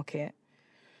Korean market,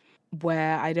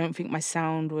 where I don't think my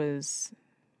sound was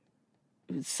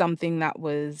something that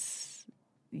was,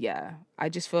 I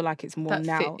just feel like it's more that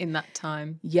now. fit in that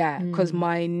time. Yeah, because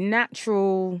my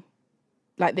natural,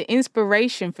 like the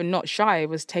inspiration for Not Shy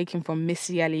was taken from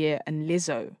Missy Elliott and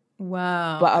Lizzo.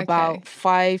 Wow. But about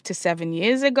 5 to 7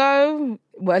 years ago,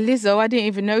 well, Lizzo, I didn't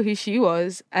even know who she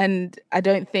was. And I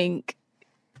don't think,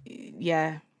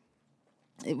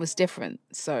 it was different.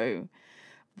 So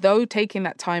though taking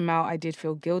that time out, I did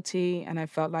feel guilty and I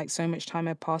felt like so much time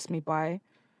had passed me by.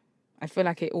 I feel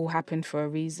like it all happened for a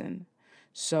reason.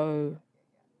 So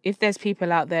if there's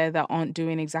people out there that aren't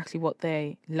doing exactly what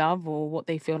they love or what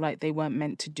they feel like they weren't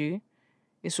meant to do,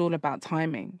 it's all about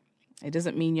timing. It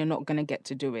doesn't mean you're not going to get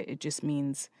to do it. It just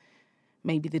means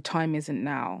maybe the time isn't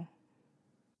now.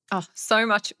 Oh, so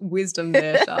much wisdom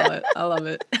there, Charlotte. I love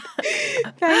it.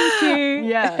 Thank you.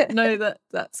 Yeah, no,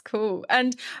 that's cool.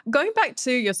 And going back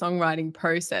to your songwriting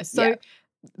process, so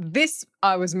this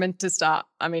I was meant to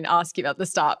ask you about the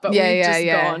start, but we've just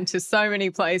gone to so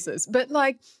many places. But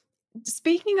like,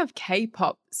 speaking of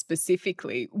K-pop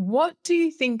specifically, what do you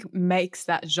think makes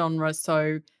that genre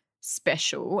so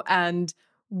special, and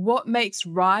what makes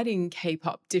writing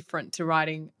K-pop different to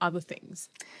writing other things?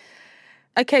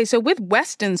 Okay, so with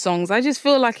Western songs, I just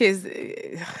feel like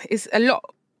it's a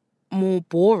lot more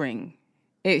boring.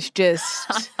 It's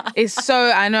just, it's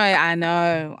so, I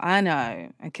know.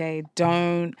 Okay,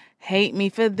 don't hate me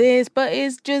for this, but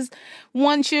it's just,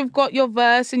 once you've got your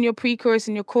verse and your pre-chorus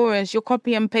and your chorus, you're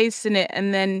copy and pasting it,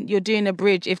 and then you're doing a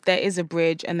bridge if there is a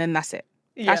bridge, and then that's it.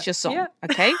 That's your song,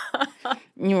 okay?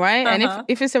 Right? And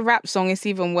if it's a rap song, it's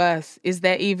even worse. Is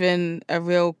there even a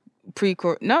real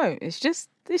pre-chorus? No, it's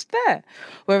there.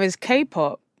 Whereas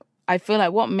K-pop, I feel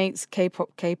like what makes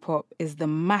K-pop is the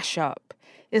mashup.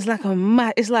 It's like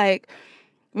it's like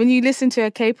when you listen to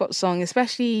a K-pop song,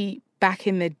 especially back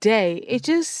in the day, it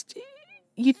just,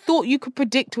 you thought you could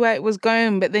predict where it was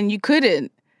going, but then you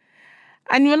couldn't.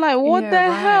 And you're like, what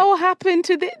the hell happened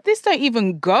to this? This don't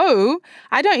even go.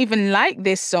 I don't even like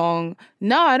this song.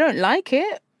 No, I don't like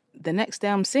it. The next day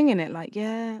I'm singing it like,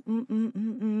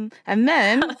 And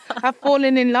then I've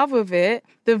fallen in love with it.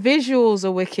 The visuals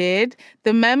are wicked.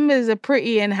 The members are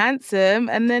pretty and handsome.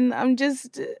 And then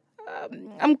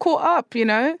I'm caught up, you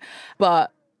know?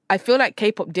 But I feel like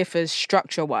K-pop differs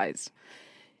structure-wise.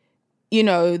 You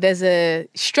know, there's a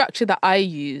structure that I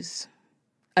use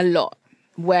a lot.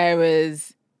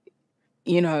 Whereas,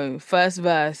 you know, first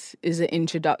verse is an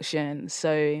introduction.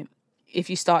 So if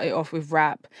you start it off with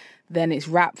rap, then it's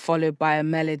rap followed by a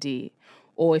melody.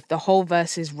 Or if the whole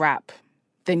verse is rap,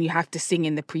 then you have to sing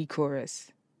in the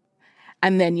pre-chorus.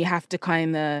 And then you have to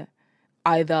kind of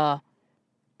either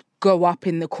go up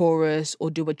in the chorus or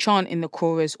do a chant in the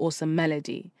chorus or some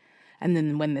melody. And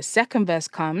then when the second verse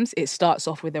comes, it starts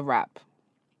off with a rap.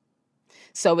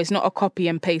 So it's not a copy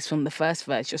and paste from the first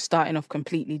verse. You're starting off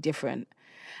completely different.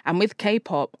 And with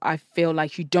K-pop, I feel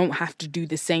like you don't have to do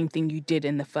the same thing you did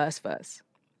in the first verse.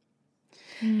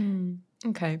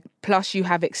 Okay. Plus you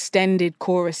have extended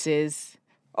choruses,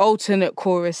 alternate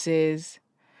choruses,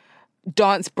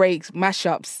 dance breaks,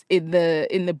 mashups in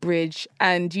the bridge.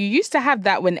 And you used to have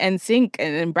that when NSYNC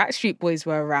and Backstreet Boys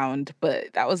were around,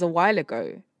 but that was a while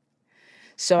ago.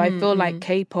 So I feel like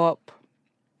K-pop,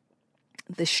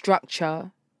 the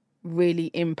structure really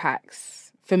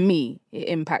impacts, for me, it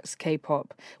impacts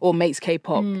K-pop or makes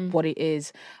K-pop what it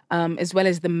is, as well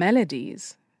as the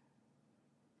melodies.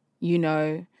 You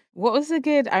know, what was it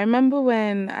good? I remember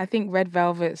when I think Red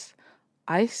Velvet's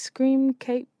Ice Cream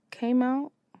Cake came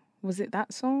out. Was it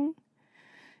that song?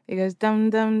 It goes dum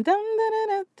dum dum da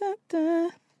da da da.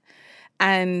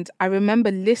 And I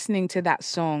remember listening to that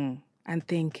song and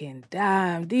thinking,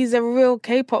 damn, these are real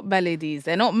K-pop melodies.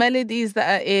 They're not melodies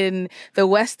that are in the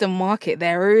Western market.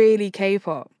 They're really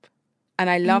K-pop. And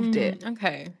I loved it.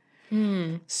 Okay.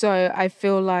 So I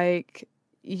feel like,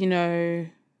 you know,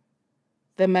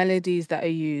 the melodies that are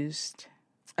used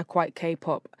are quite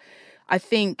K-pop. I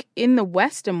think in the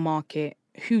Western market,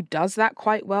 who does that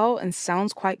quite well and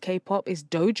sounds quite K-pop is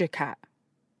Doja Cat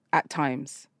at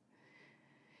times.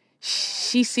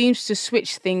 She seems to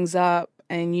switch things up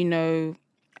and, you know,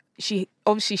 she's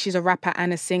a rapper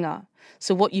and a singer.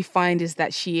 So what you find is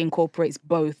that she incorporates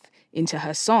both into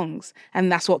her songs.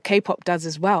 And that's what K-pop does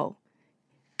as well.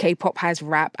 K-pop has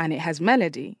rap and it has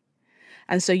melody.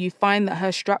 And so you find that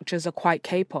her structures are quite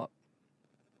K-pop.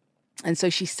 And so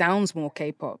she sounds more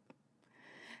K-pop.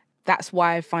 That's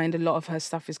why I find a lot of her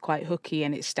stuff is quite hooky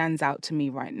and it stands out to me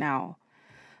right now.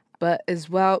 But as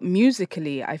well,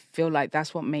 musically, I feel like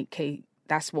that's what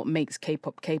makes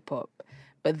K-pop K-pop.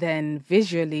 But then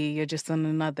visually, you're just on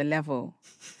another level.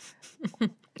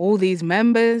 All these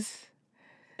members,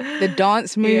 the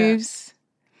dance moves,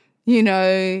 you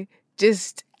know,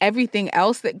 just everything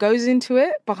else that goes into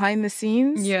it behind the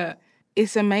scenes. Yeah.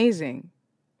 It's amazing.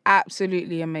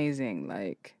 Absolutely amazing.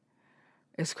 Like,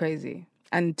 it's crazy.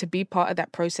 And to be part of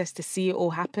that process, to see it all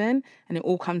happen and it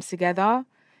all comes together,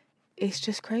 it's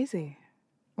just crazy.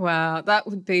 Wow, that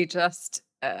would be just,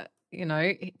 you know,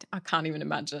 I can't even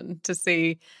imagine to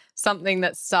see something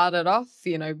that started off,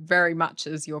 you know, very much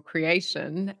as your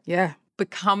creation,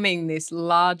 becoming this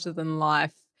larger than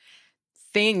life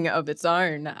thing of its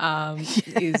own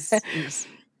is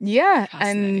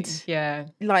and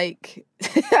like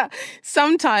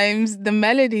sometimes the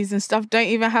melodies and stuff don't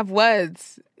even have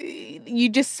words. You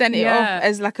just sent it off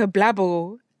as like a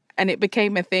blabble and it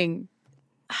became a thing.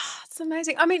 It's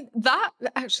amazing. I mean, that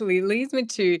actually leads me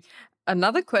to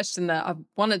another question that I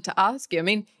wanted to ask you. I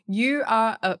mean, you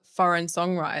are a foreign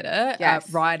songwriter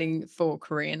writing for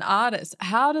Korean artists.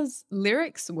 How does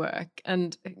lyrics work?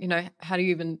 And, you know, how do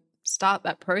you even start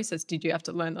that process? Did you have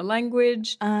to learn the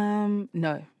language? No,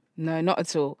 not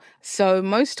at all. So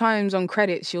most times on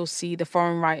credits, you'll see the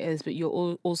foreign writers, but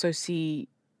you'll also see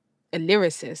a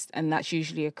lyricist, and that's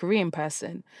usually a Korean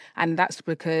person. And that's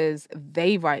because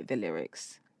they write the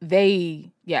lyrics.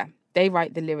 They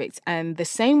write the lyrics. And the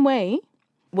same way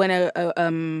when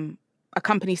a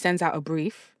company sends out a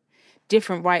brief,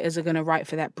 different writers are going to write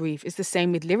for that brief. It's the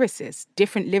same with lyricists.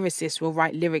 Different lyricists will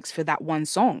write lyrics for that one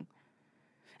song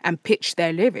and pitch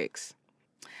their lyrics.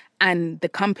 And the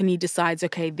company decides,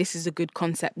 okay, this is a good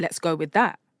concept. Let's go with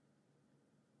that.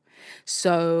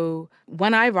 So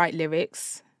when I write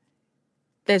lyrics,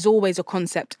 there's always a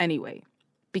concept anyway,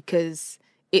 because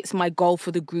it's my goal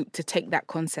for the group to take that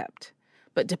concept.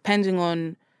 But depending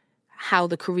on how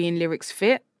the Korean lyrics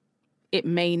fit, it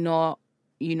may not,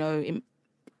 you know,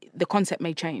 the concept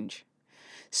may change.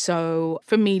 So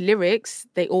for me, lyrics,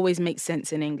 they always make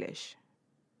sense in English.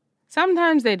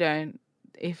 Sometimes they don't,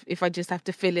 if I just have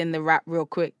to fill in the rap real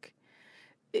quick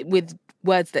with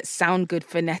words that sound good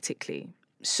phonetically.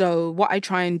 So what I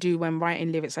try and do when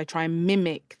writing lyrics, I try and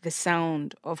mimic the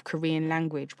sound of Korean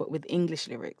language, but with English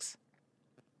lyrics.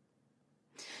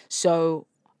 So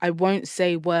I won't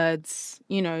say words,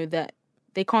 you know, that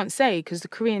they can't say, because the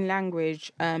Korean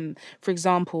language, for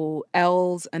example,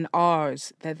 L's and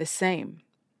R's, they're the same.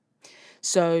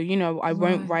 So, you know, I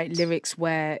won't write lyrics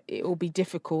where it will be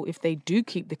difficult if they do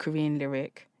keep the Korean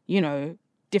lyric, you know,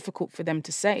 difficult for them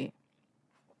to say.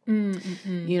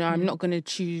 You know, I'm not going to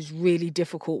choose really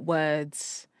difficult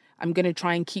words. I'm going to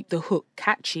try and keep the hook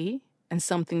catchy and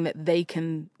something that they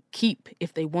can keep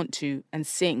if they want to and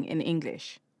sing in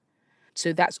English.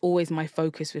 So that's always my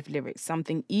focus with lyrics.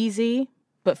 Something easy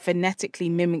but phonetically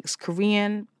mimics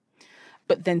Korean,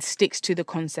 but then sticks to the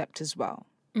concept as well.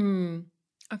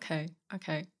 Okay.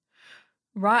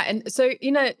 Right. And so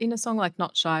in a song like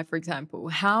Not Shy, for example,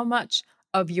 how much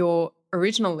of your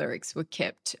original lyrics were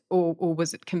kept or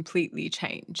was it completely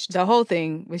changed? The whole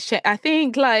thing was I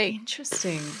think like...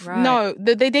 Interesting, right. No,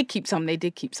 they did keep some.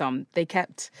 They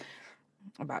kept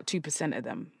about 2% of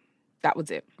them. That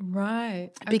was it. Right.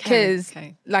 Okay, because,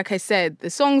 like I said, the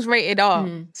song's rated R,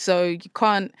 so you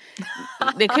can't...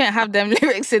 They couldn't have them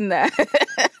lyrics in there.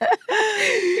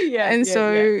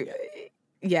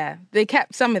 They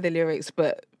kept some of the lyrics,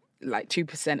 but like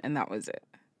 2%, and that was it.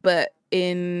 But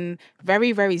in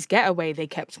Very Very's Getaway, they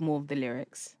kept more of the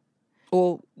lyrics.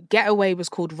 Or Getaway was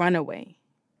called Runaway,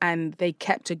 and they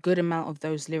kept a good amount of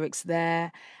those lyrics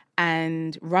there.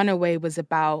 And Runaway was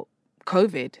about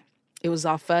COVID. It was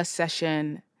our first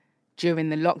session during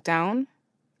the lockdown,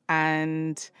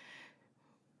 and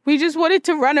we just wanted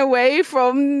to run away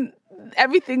from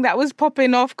everything that was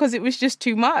popping off because it was just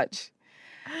too much.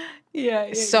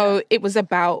 So it was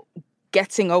about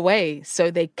getting away. So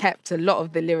they kept a lot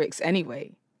of the lyrics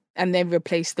anyway, and then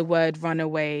replaced the word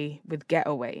runaway with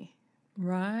getaway.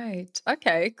 Right.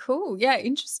 Okay, cool. Yeah,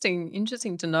 interesting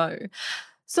to know.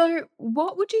 So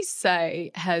what would you say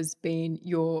has been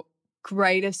your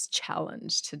greatest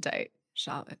challenge to date,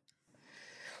 Charlotte?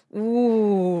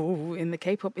 Ooh, in the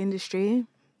K-pop industry?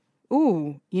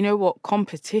 Ooh, you know what?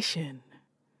 Competition.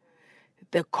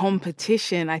 The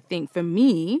competition, I think for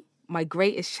me, my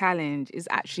greatest challenge is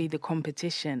actually the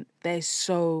competition. There's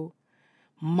so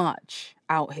much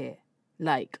out here.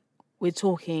 Like, we're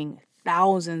talking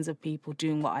thousands of people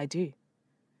doing what I do.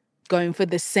 Going for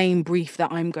the same brief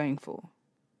that I'm going for.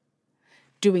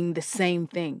 Doing the same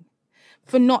thing.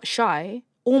 For Not Shy,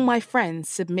 all my friends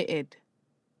submitted.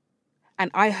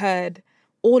 And I heard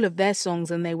all of their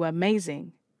songs and they were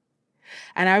amazing.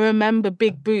 And I remember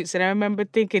Big Boots, and I remember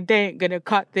thinking, they ain't going to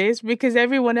cut this because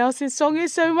everyone else's song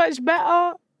is so much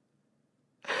better.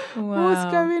 Wow.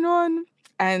 What's going on?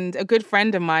 And a good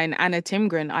friend of mine, Anna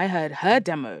Timgren, I heard her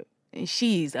demo, and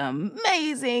she's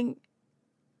amazing.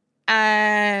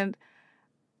 And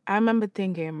I remember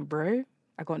thinking, bro,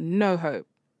 I got no hope.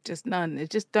 Just none. It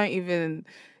just don't even...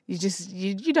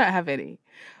 You don't have any.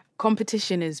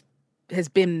 Competition has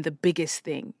been the biggest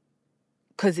thing.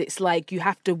 Because it's like you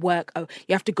have to work,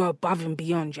 you have to go above and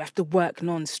beyond. You have to work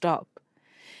non-stop.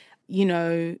 You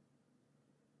know,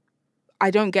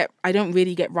 I don't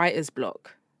really get writer's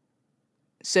block.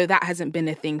 So that hasn't been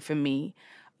a thing for me.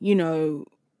 You know,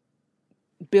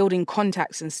 building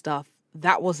contacts and stuff,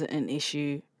 that wasn't an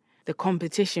issue. The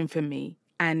competition for me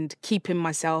and keeping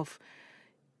myself,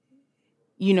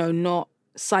 you know, not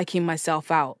psyching myself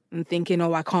out and thinking,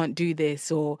 oh, I can't do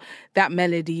this, or that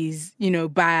melody's, you know,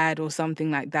 bad or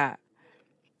something like that.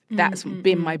 That's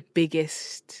been my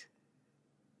biggest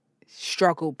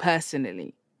struggle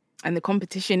personally. And the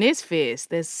competition is fierce.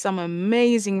 There's some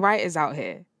amazing writers out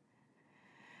here.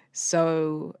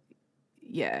 So,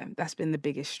 yeah, that's been the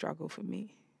biggest struggle for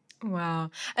me.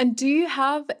 Wow. And do you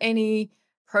have any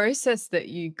process that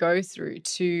you go through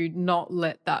to not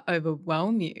let that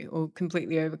overwhelm you or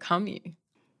completely overcome you?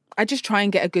 I just try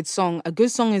and get a good song. A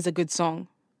good song is a good song,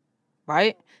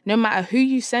 right? No matter who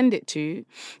you send it to,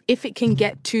 if it can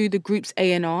get to the group's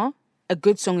A&R, a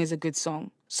good song is a good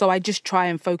song. So I just try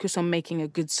and focus on making a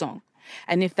good song.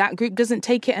 And if that group doesn't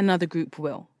take it, another group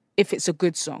will, if it's a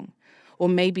good song. Or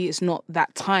maybe it's not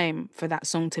that time for that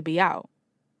song to be out.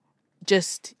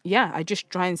 I just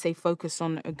try and stay focused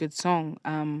on a good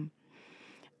song.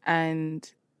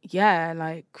 And yeah,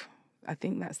 like, I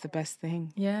think that's the best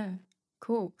thing. Yeah.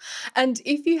 Cool. And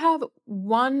if you have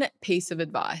one piece of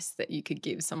advice that you could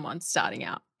give someone starting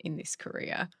out in this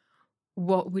career,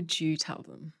 what would you tell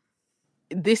them?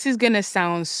 This is going to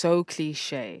sound so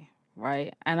cliche,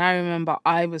 right? And I remember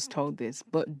I was told this,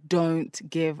 but don't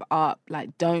give up.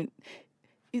 Like, don't.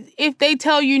 If they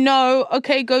tell you no,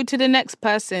 okay, go to the next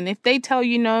person. If they tell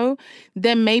you no,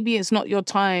 then maybe it's not your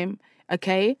time,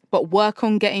 okay? But work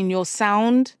on getting your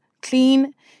sound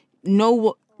clean.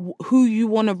 Know who you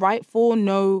want to write for,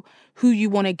 know who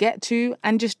you want to get to,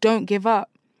 and just don't give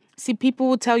up. See, people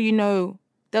will tell you no.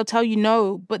 They'll tell you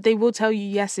no, but they will tell you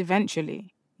yes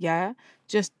eventually, yeah?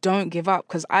 Just don't give up,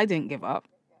 because I didn't give up.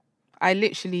 I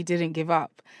literally didn't give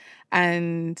up.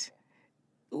 And,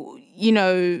 you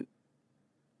know,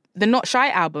 the Not Shy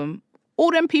album,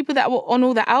 all them people that were on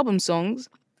all the album songs,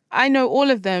 I know all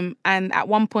of them, and at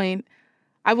one point,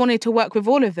 I wanted to work with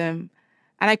all of them.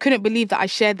 And I couldn't believe that I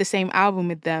shared the same album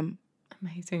with them.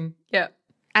 Amazing. Yeah.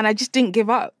 And I just didn't give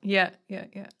up. Yeah.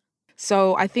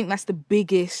 So I think that's the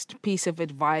biggest piece of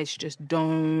advice. Just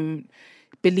don't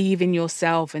believe in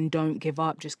yourself and don't give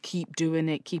up. Just keep doing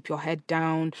it. Keep your head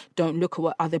down. Don't look at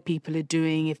what other people are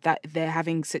doing. If they're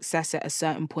having success at a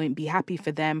certain point, be happy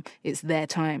for them. It's their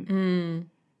time.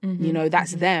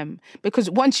 That's them. Because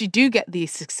once you do get the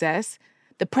success,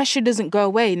 the pressure doesn't go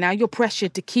away. Now you're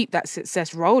pressured to keep that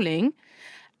success rolling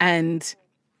and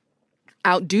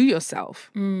outdo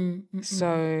yourself.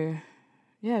 So,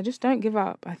 yeah, just don't give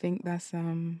up. I think that's...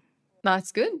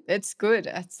 That's good. It's good.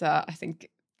 It's, I think,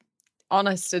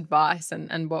 honest advice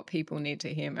and what people need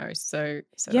to hear most. So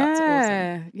that's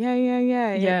awesome.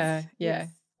 Yeah.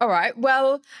 All right.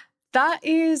 Well, that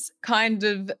is kind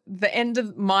of the end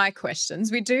of my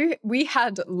questions. We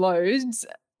had loads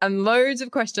and loads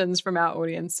of questions from our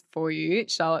audience for you,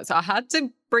 Charlotte. So I had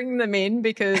to bring them in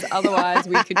because otherwise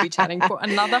we could be chatting for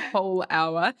another whole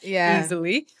hour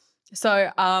easily.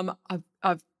 So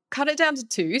I've cut it down to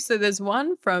 2. So there's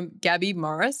one from Gabby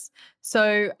Morris.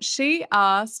 So she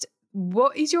asked,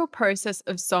 what is your process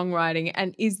of songwriting,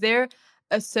 and is there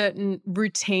a certain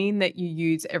routine that you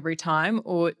use every time,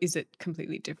 or is it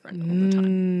completely different all the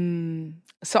time?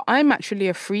 So I'm actually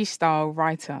a freestyle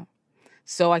writer.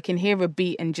 So I can hear a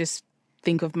beat and just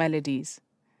think of melodies.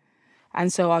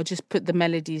 And so I'll just put the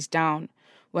melodies down.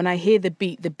 When I hear the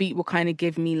beat will kind of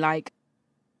give me like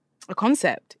a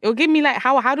concept. It'll give me like,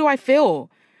 how do I feel?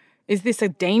 Is this a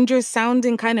dangerous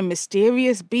sounding kind of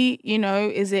mysterious beat?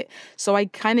 Is it? So I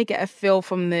kind of get a feel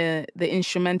from the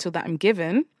instrumental that I'm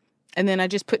given, and then I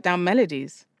just put down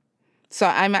melodies. So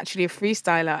I'm actually a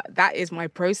freestyler. That is my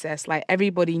process. Like,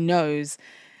 everybody knows,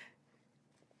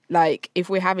 like, if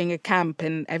we're having a camp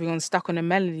and everyone's stuck on a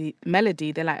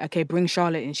melody, they're like, okay, bring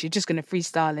Charlotte in. She's just going to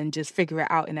freestyle and just figure it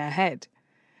out in her head.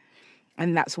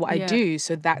 And that's what I do.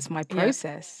 So that's my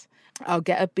process. I'll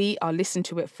get a beat. I'll listen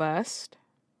to it first.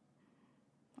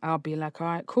 I'll be like, all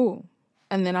right, cool.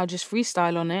 And then I'll just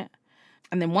freestyle on it.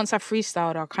 And then once I've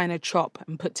freestyled, I'll kind of chop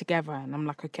and put together. And I'm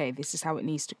like, okay, this is how it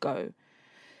needs to go.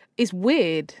 It's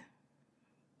weird,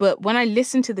 but when I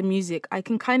listen to the music, I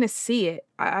can kind of see it.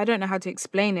 I don't know how to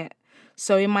explain it.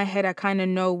 So in my head, I kind of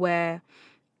know where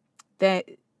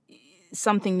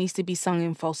something needs to be sung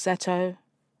in falsetto,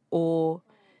 or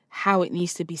how it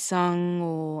needs to be sung,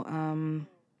 or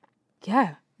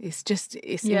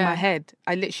It's in my head.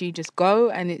 I literally just go,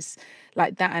 and it's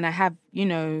like that. And I have,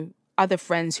 other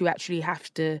friends who actually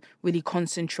have to really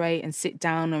concentrate and sit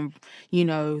down and,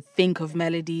 think of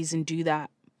melodies and do that.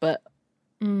 But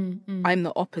I'm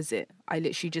the opposite. I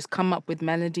literally just come up with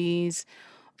melodies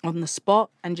on the spot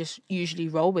and just usually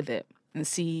roll with it and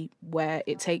see where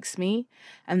it takes me.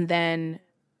 And then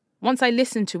once I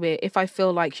listen to it, if I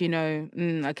feel like,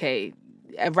 okay,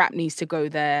 a rap needs to go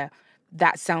there,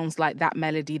 that sounds like that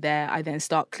melody there, I then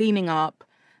start cleaning up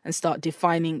and start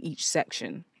defining each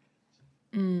section.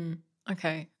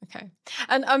 Okay.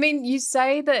 And I mean, you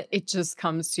say that it just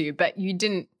comes to you, but you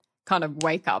didn't kind of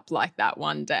wake up like that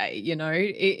one day,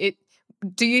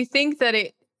 do you think that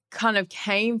it kind of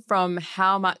came from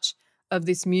how much of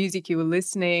this music you were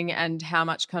listening and how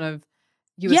much kind of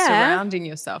you were surrounding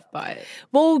yourself by it?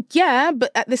 Well, yeah,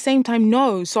 but at the same time,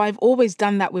 no. So I've always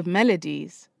done that with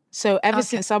melodies. So ever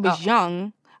since I was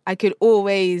young, I could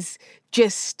always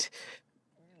just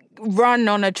run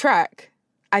on a track.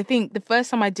 I think the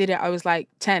first time I did it, I was like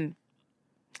 10.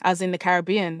 I was in the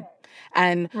Caribbean.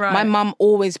 And my mum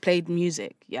always played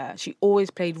music. Yeah, she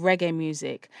always played reggae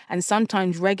music. And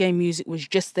sometimes reggae music was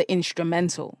just the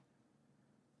instrumental.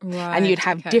 Right, and you'd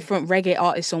have different reggae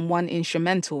artists on one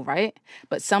instrumental, right?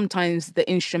 But sometimes the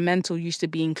instrumental used to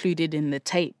be included in the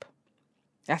tape.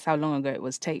 That's how long ago it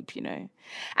was tape,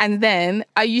 And then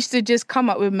I used to just come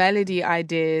up with melody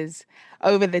ideas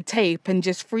over the tape and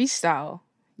just freestyle,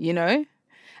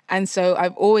 And so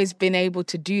I've always been able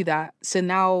to do that. So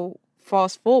now,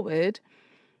 fast forward,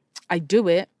 I do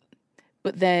it,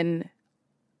 but then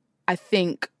I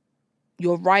think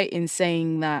you're right in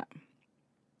saying that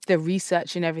the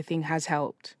research and everything has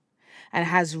helped and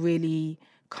has really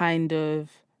kind of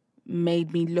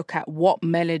made me look at what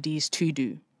melodies to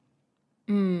do.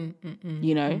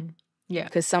 Yeah,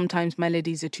 because sometimes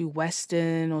melodies are too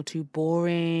Western or too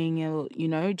boring, or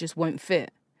just won't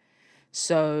fit.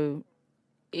 So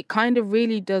it kind of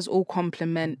really does all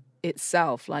complement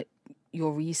itself, like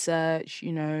your research,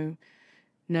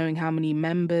 knowing how many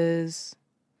members,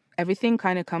 everything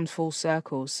kind of comes full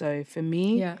circle. So for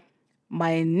me,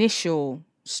 my initial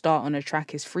start on a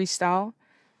track is freestyle,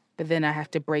 but then I have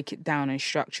to break it down and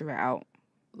structure it out.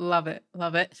 Love it.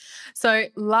 So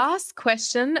last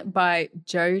question by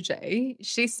Joje.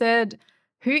 She said,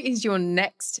 who is your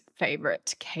next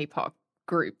favorite K-pop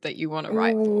group that you want to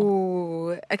write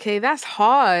for? Okay, that's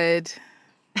hard.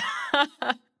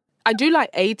 I do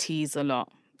like 80s a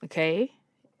lot, okay?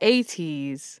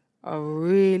 80s are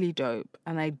really dope,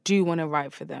 and I do want to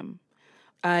write for them.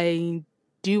 I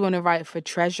do want to write for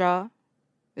Treasure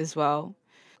as well,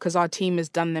 because our team has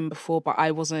done them before, but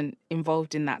I wasn't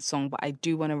involved in that song, but I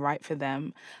do want to write for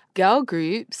them. Girl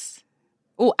groups,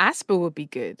 Asper would be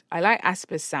good. I like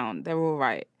Asper's sound. They're all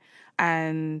right.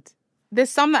 And there's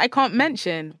some that I can't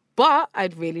mention, but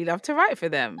I'd really love to write for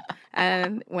them.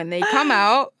 And when they come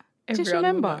out, just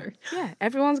remember,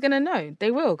 everyone's going to know.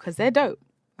 They will, because they're dope.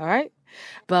 All right?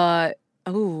 But,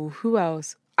 who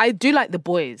else? I do like the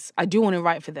boys. I do want to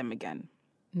write for them again.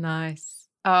 Nice.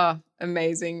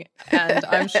 Amazing. And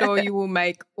I'm sure you will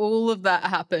make all of that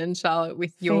happen, Charlotte,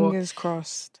 with your fingers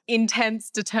crossed, intense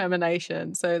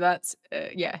determination. So that's,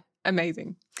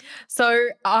 amazing. So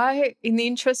in the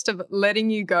interest of letting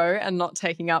you go and not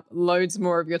taking up loads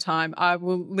more of your time, I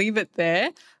will leave it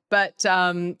there. But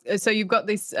so you've got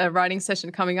this writing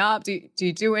session coming up. Do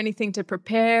you do anything to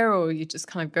prepare, or you just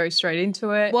kind of go straight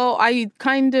into it? Well, I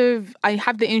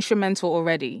have the instrumental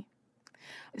already.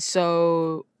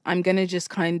 So I'm going to just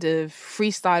kind of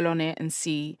freestyle on it and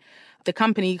see. The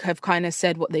company have kind of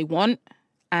said what they want,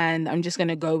 and I'm just going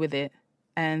to go with it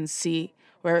and see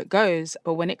where it goes.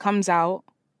 But when it comes out,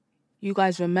 you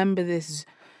guys remember this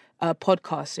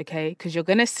podcast, okay? Because you're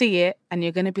going to see it and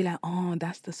you're going to be like, oh,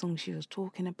 that's the song she was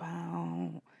talking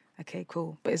about. Okay,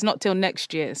 cool. But it's not till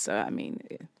next year, so, I mean,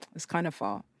 it's kind of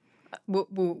far. We'll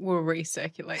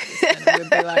recirculate this and we'll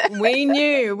be like, we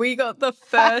knew, we got the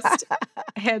first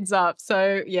heads up.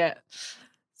 So yeah,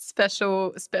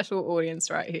 special audience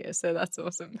right here. So that's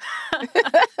awesome.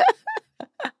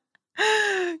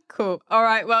 Cool. All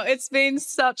right. Well, it's been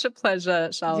such a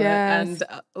pleasure, Charlotte, and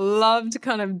loved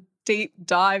kind of deep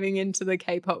diving into the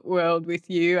K-pop world with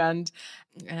you, and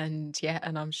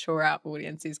I'm sure our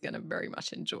audience is going to very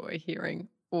much enjoy hearing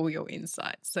all your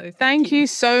insights. So thank you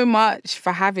so much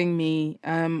for having me.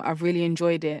 I've really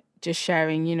enjoyed it, just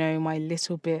sharing, my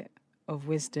little bit of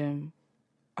wisdom.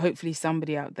 Hopefully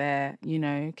somebody out there,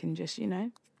 can just,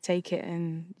 take it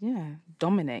and,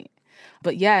 dominate.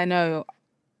 But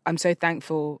I'm so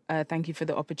thankful. Thank you for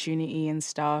the opportunity and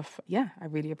stuff. Yeah, I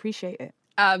really appreciate it.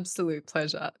 Absolute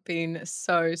pleasure. Been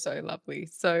so, so lovely.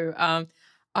 So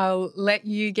I'll let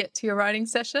you get to your writing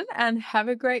session and have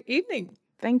a great evening.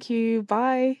 Thank you.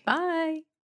 Bye. Bye.